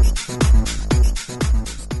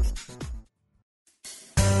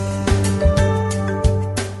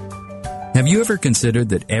 Have you ever considered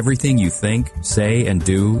that everything you think, say, and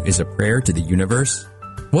do is a prayer to the universe?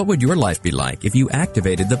 What would your life be like if you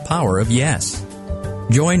activated the power of yes?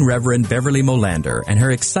 Join Reverend Beverly Molander and her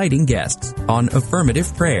exciting guests on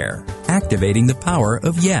Affirmative Prayer, Activating the Power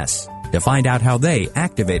of Yes, to find out how they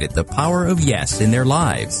activated the power of yes in their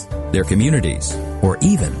lives, their communities, or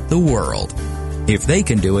even the world. If they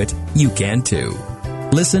can do it, you can too.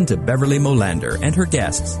 Listen to Beverly Molander and her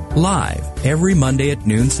guests live every Monday at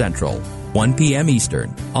noon Central, 1 p.m.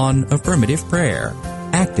 Eastern on Affirmative Prayer,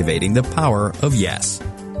 Activating the Power of Yes.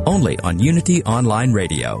 Only on Unity Online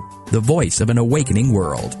Radio, the voice of an awakening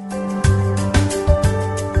world.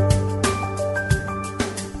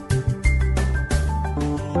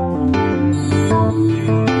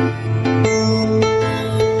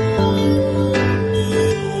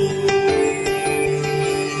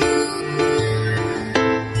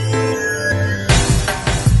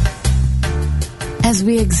 As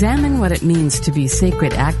we examine what it means to be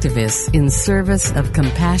sacred activists in service of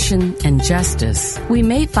compassion and justice, we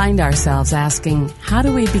may find ourselves asking, how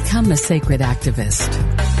do we become a sacred activist?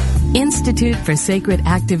 Institute for Sacred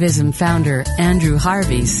Activism founder Andrew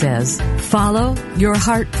Harvey says, follow your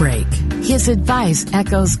heartbreak. His advice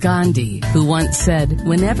echoes Gandhi, who once said,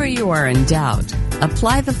 whenever you are in doubt,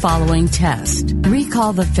 apply the following test.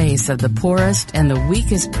 Recall the face of the poorest and the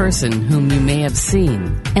weakest person whom you may have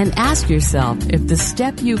seen, and ask yourself if the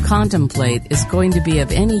step you contemplate is going to be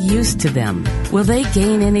of any use to them. Will they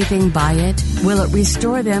gain anything by it? Will it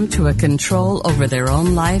restore them to a control over their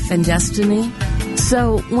own life and destiny?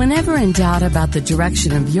 So, whenever in doubt about the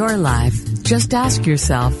direction of your life, just ask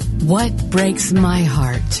yourself, what breaks my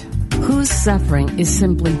heart? Whose suffering is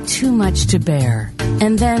simply too much to bear?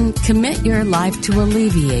 And then commit your life to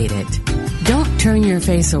alleviate it. Don't turn your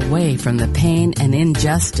face away from the pain and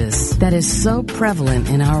injustice that is so prevalent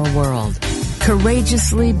in our world.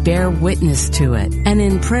 Courageously bear witness to it, and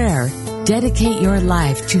in prayer, dedicate your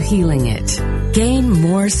life to healing it. Gain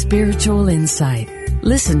more spiritual insight.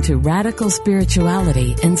 Listen to Radical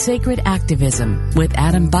Spirituality and Sacred Activism with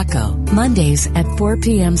Adam Bucko, Mondays at 4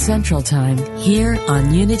 p.m. Central Time, here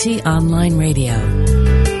on Unity Online Radio.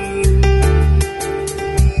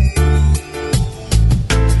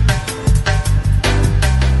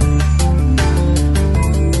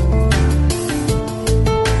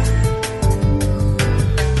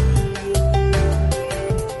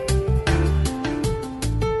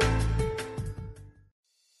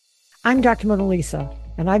 I'm Dr. Mona Lisa,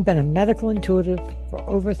 and I've been a medical intuitive for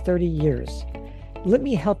over 30 years. Let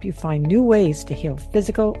me help you find new ways to heal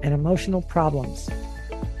physical and emotional problems.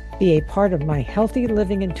 Be a part of my Healthy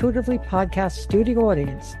Living Intuitively podcast studio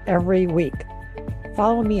audience every week.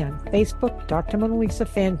 Follow me on Facebook, Dr. Mona Lisa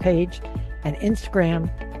fan page, and Instagram,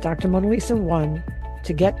 Dr. Mona Lisa 1,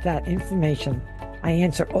 to get that information. I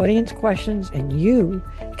answer audience questions, and you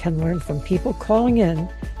can learn from people calling in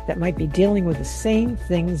that might be dealing with the same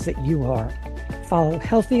things that you are. Follow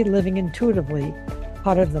Healthy Living Intuitively,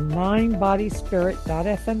 part of the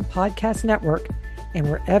MindBodySpirit.fm podcast network, and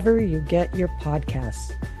wherever you get your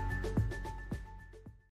podcasts.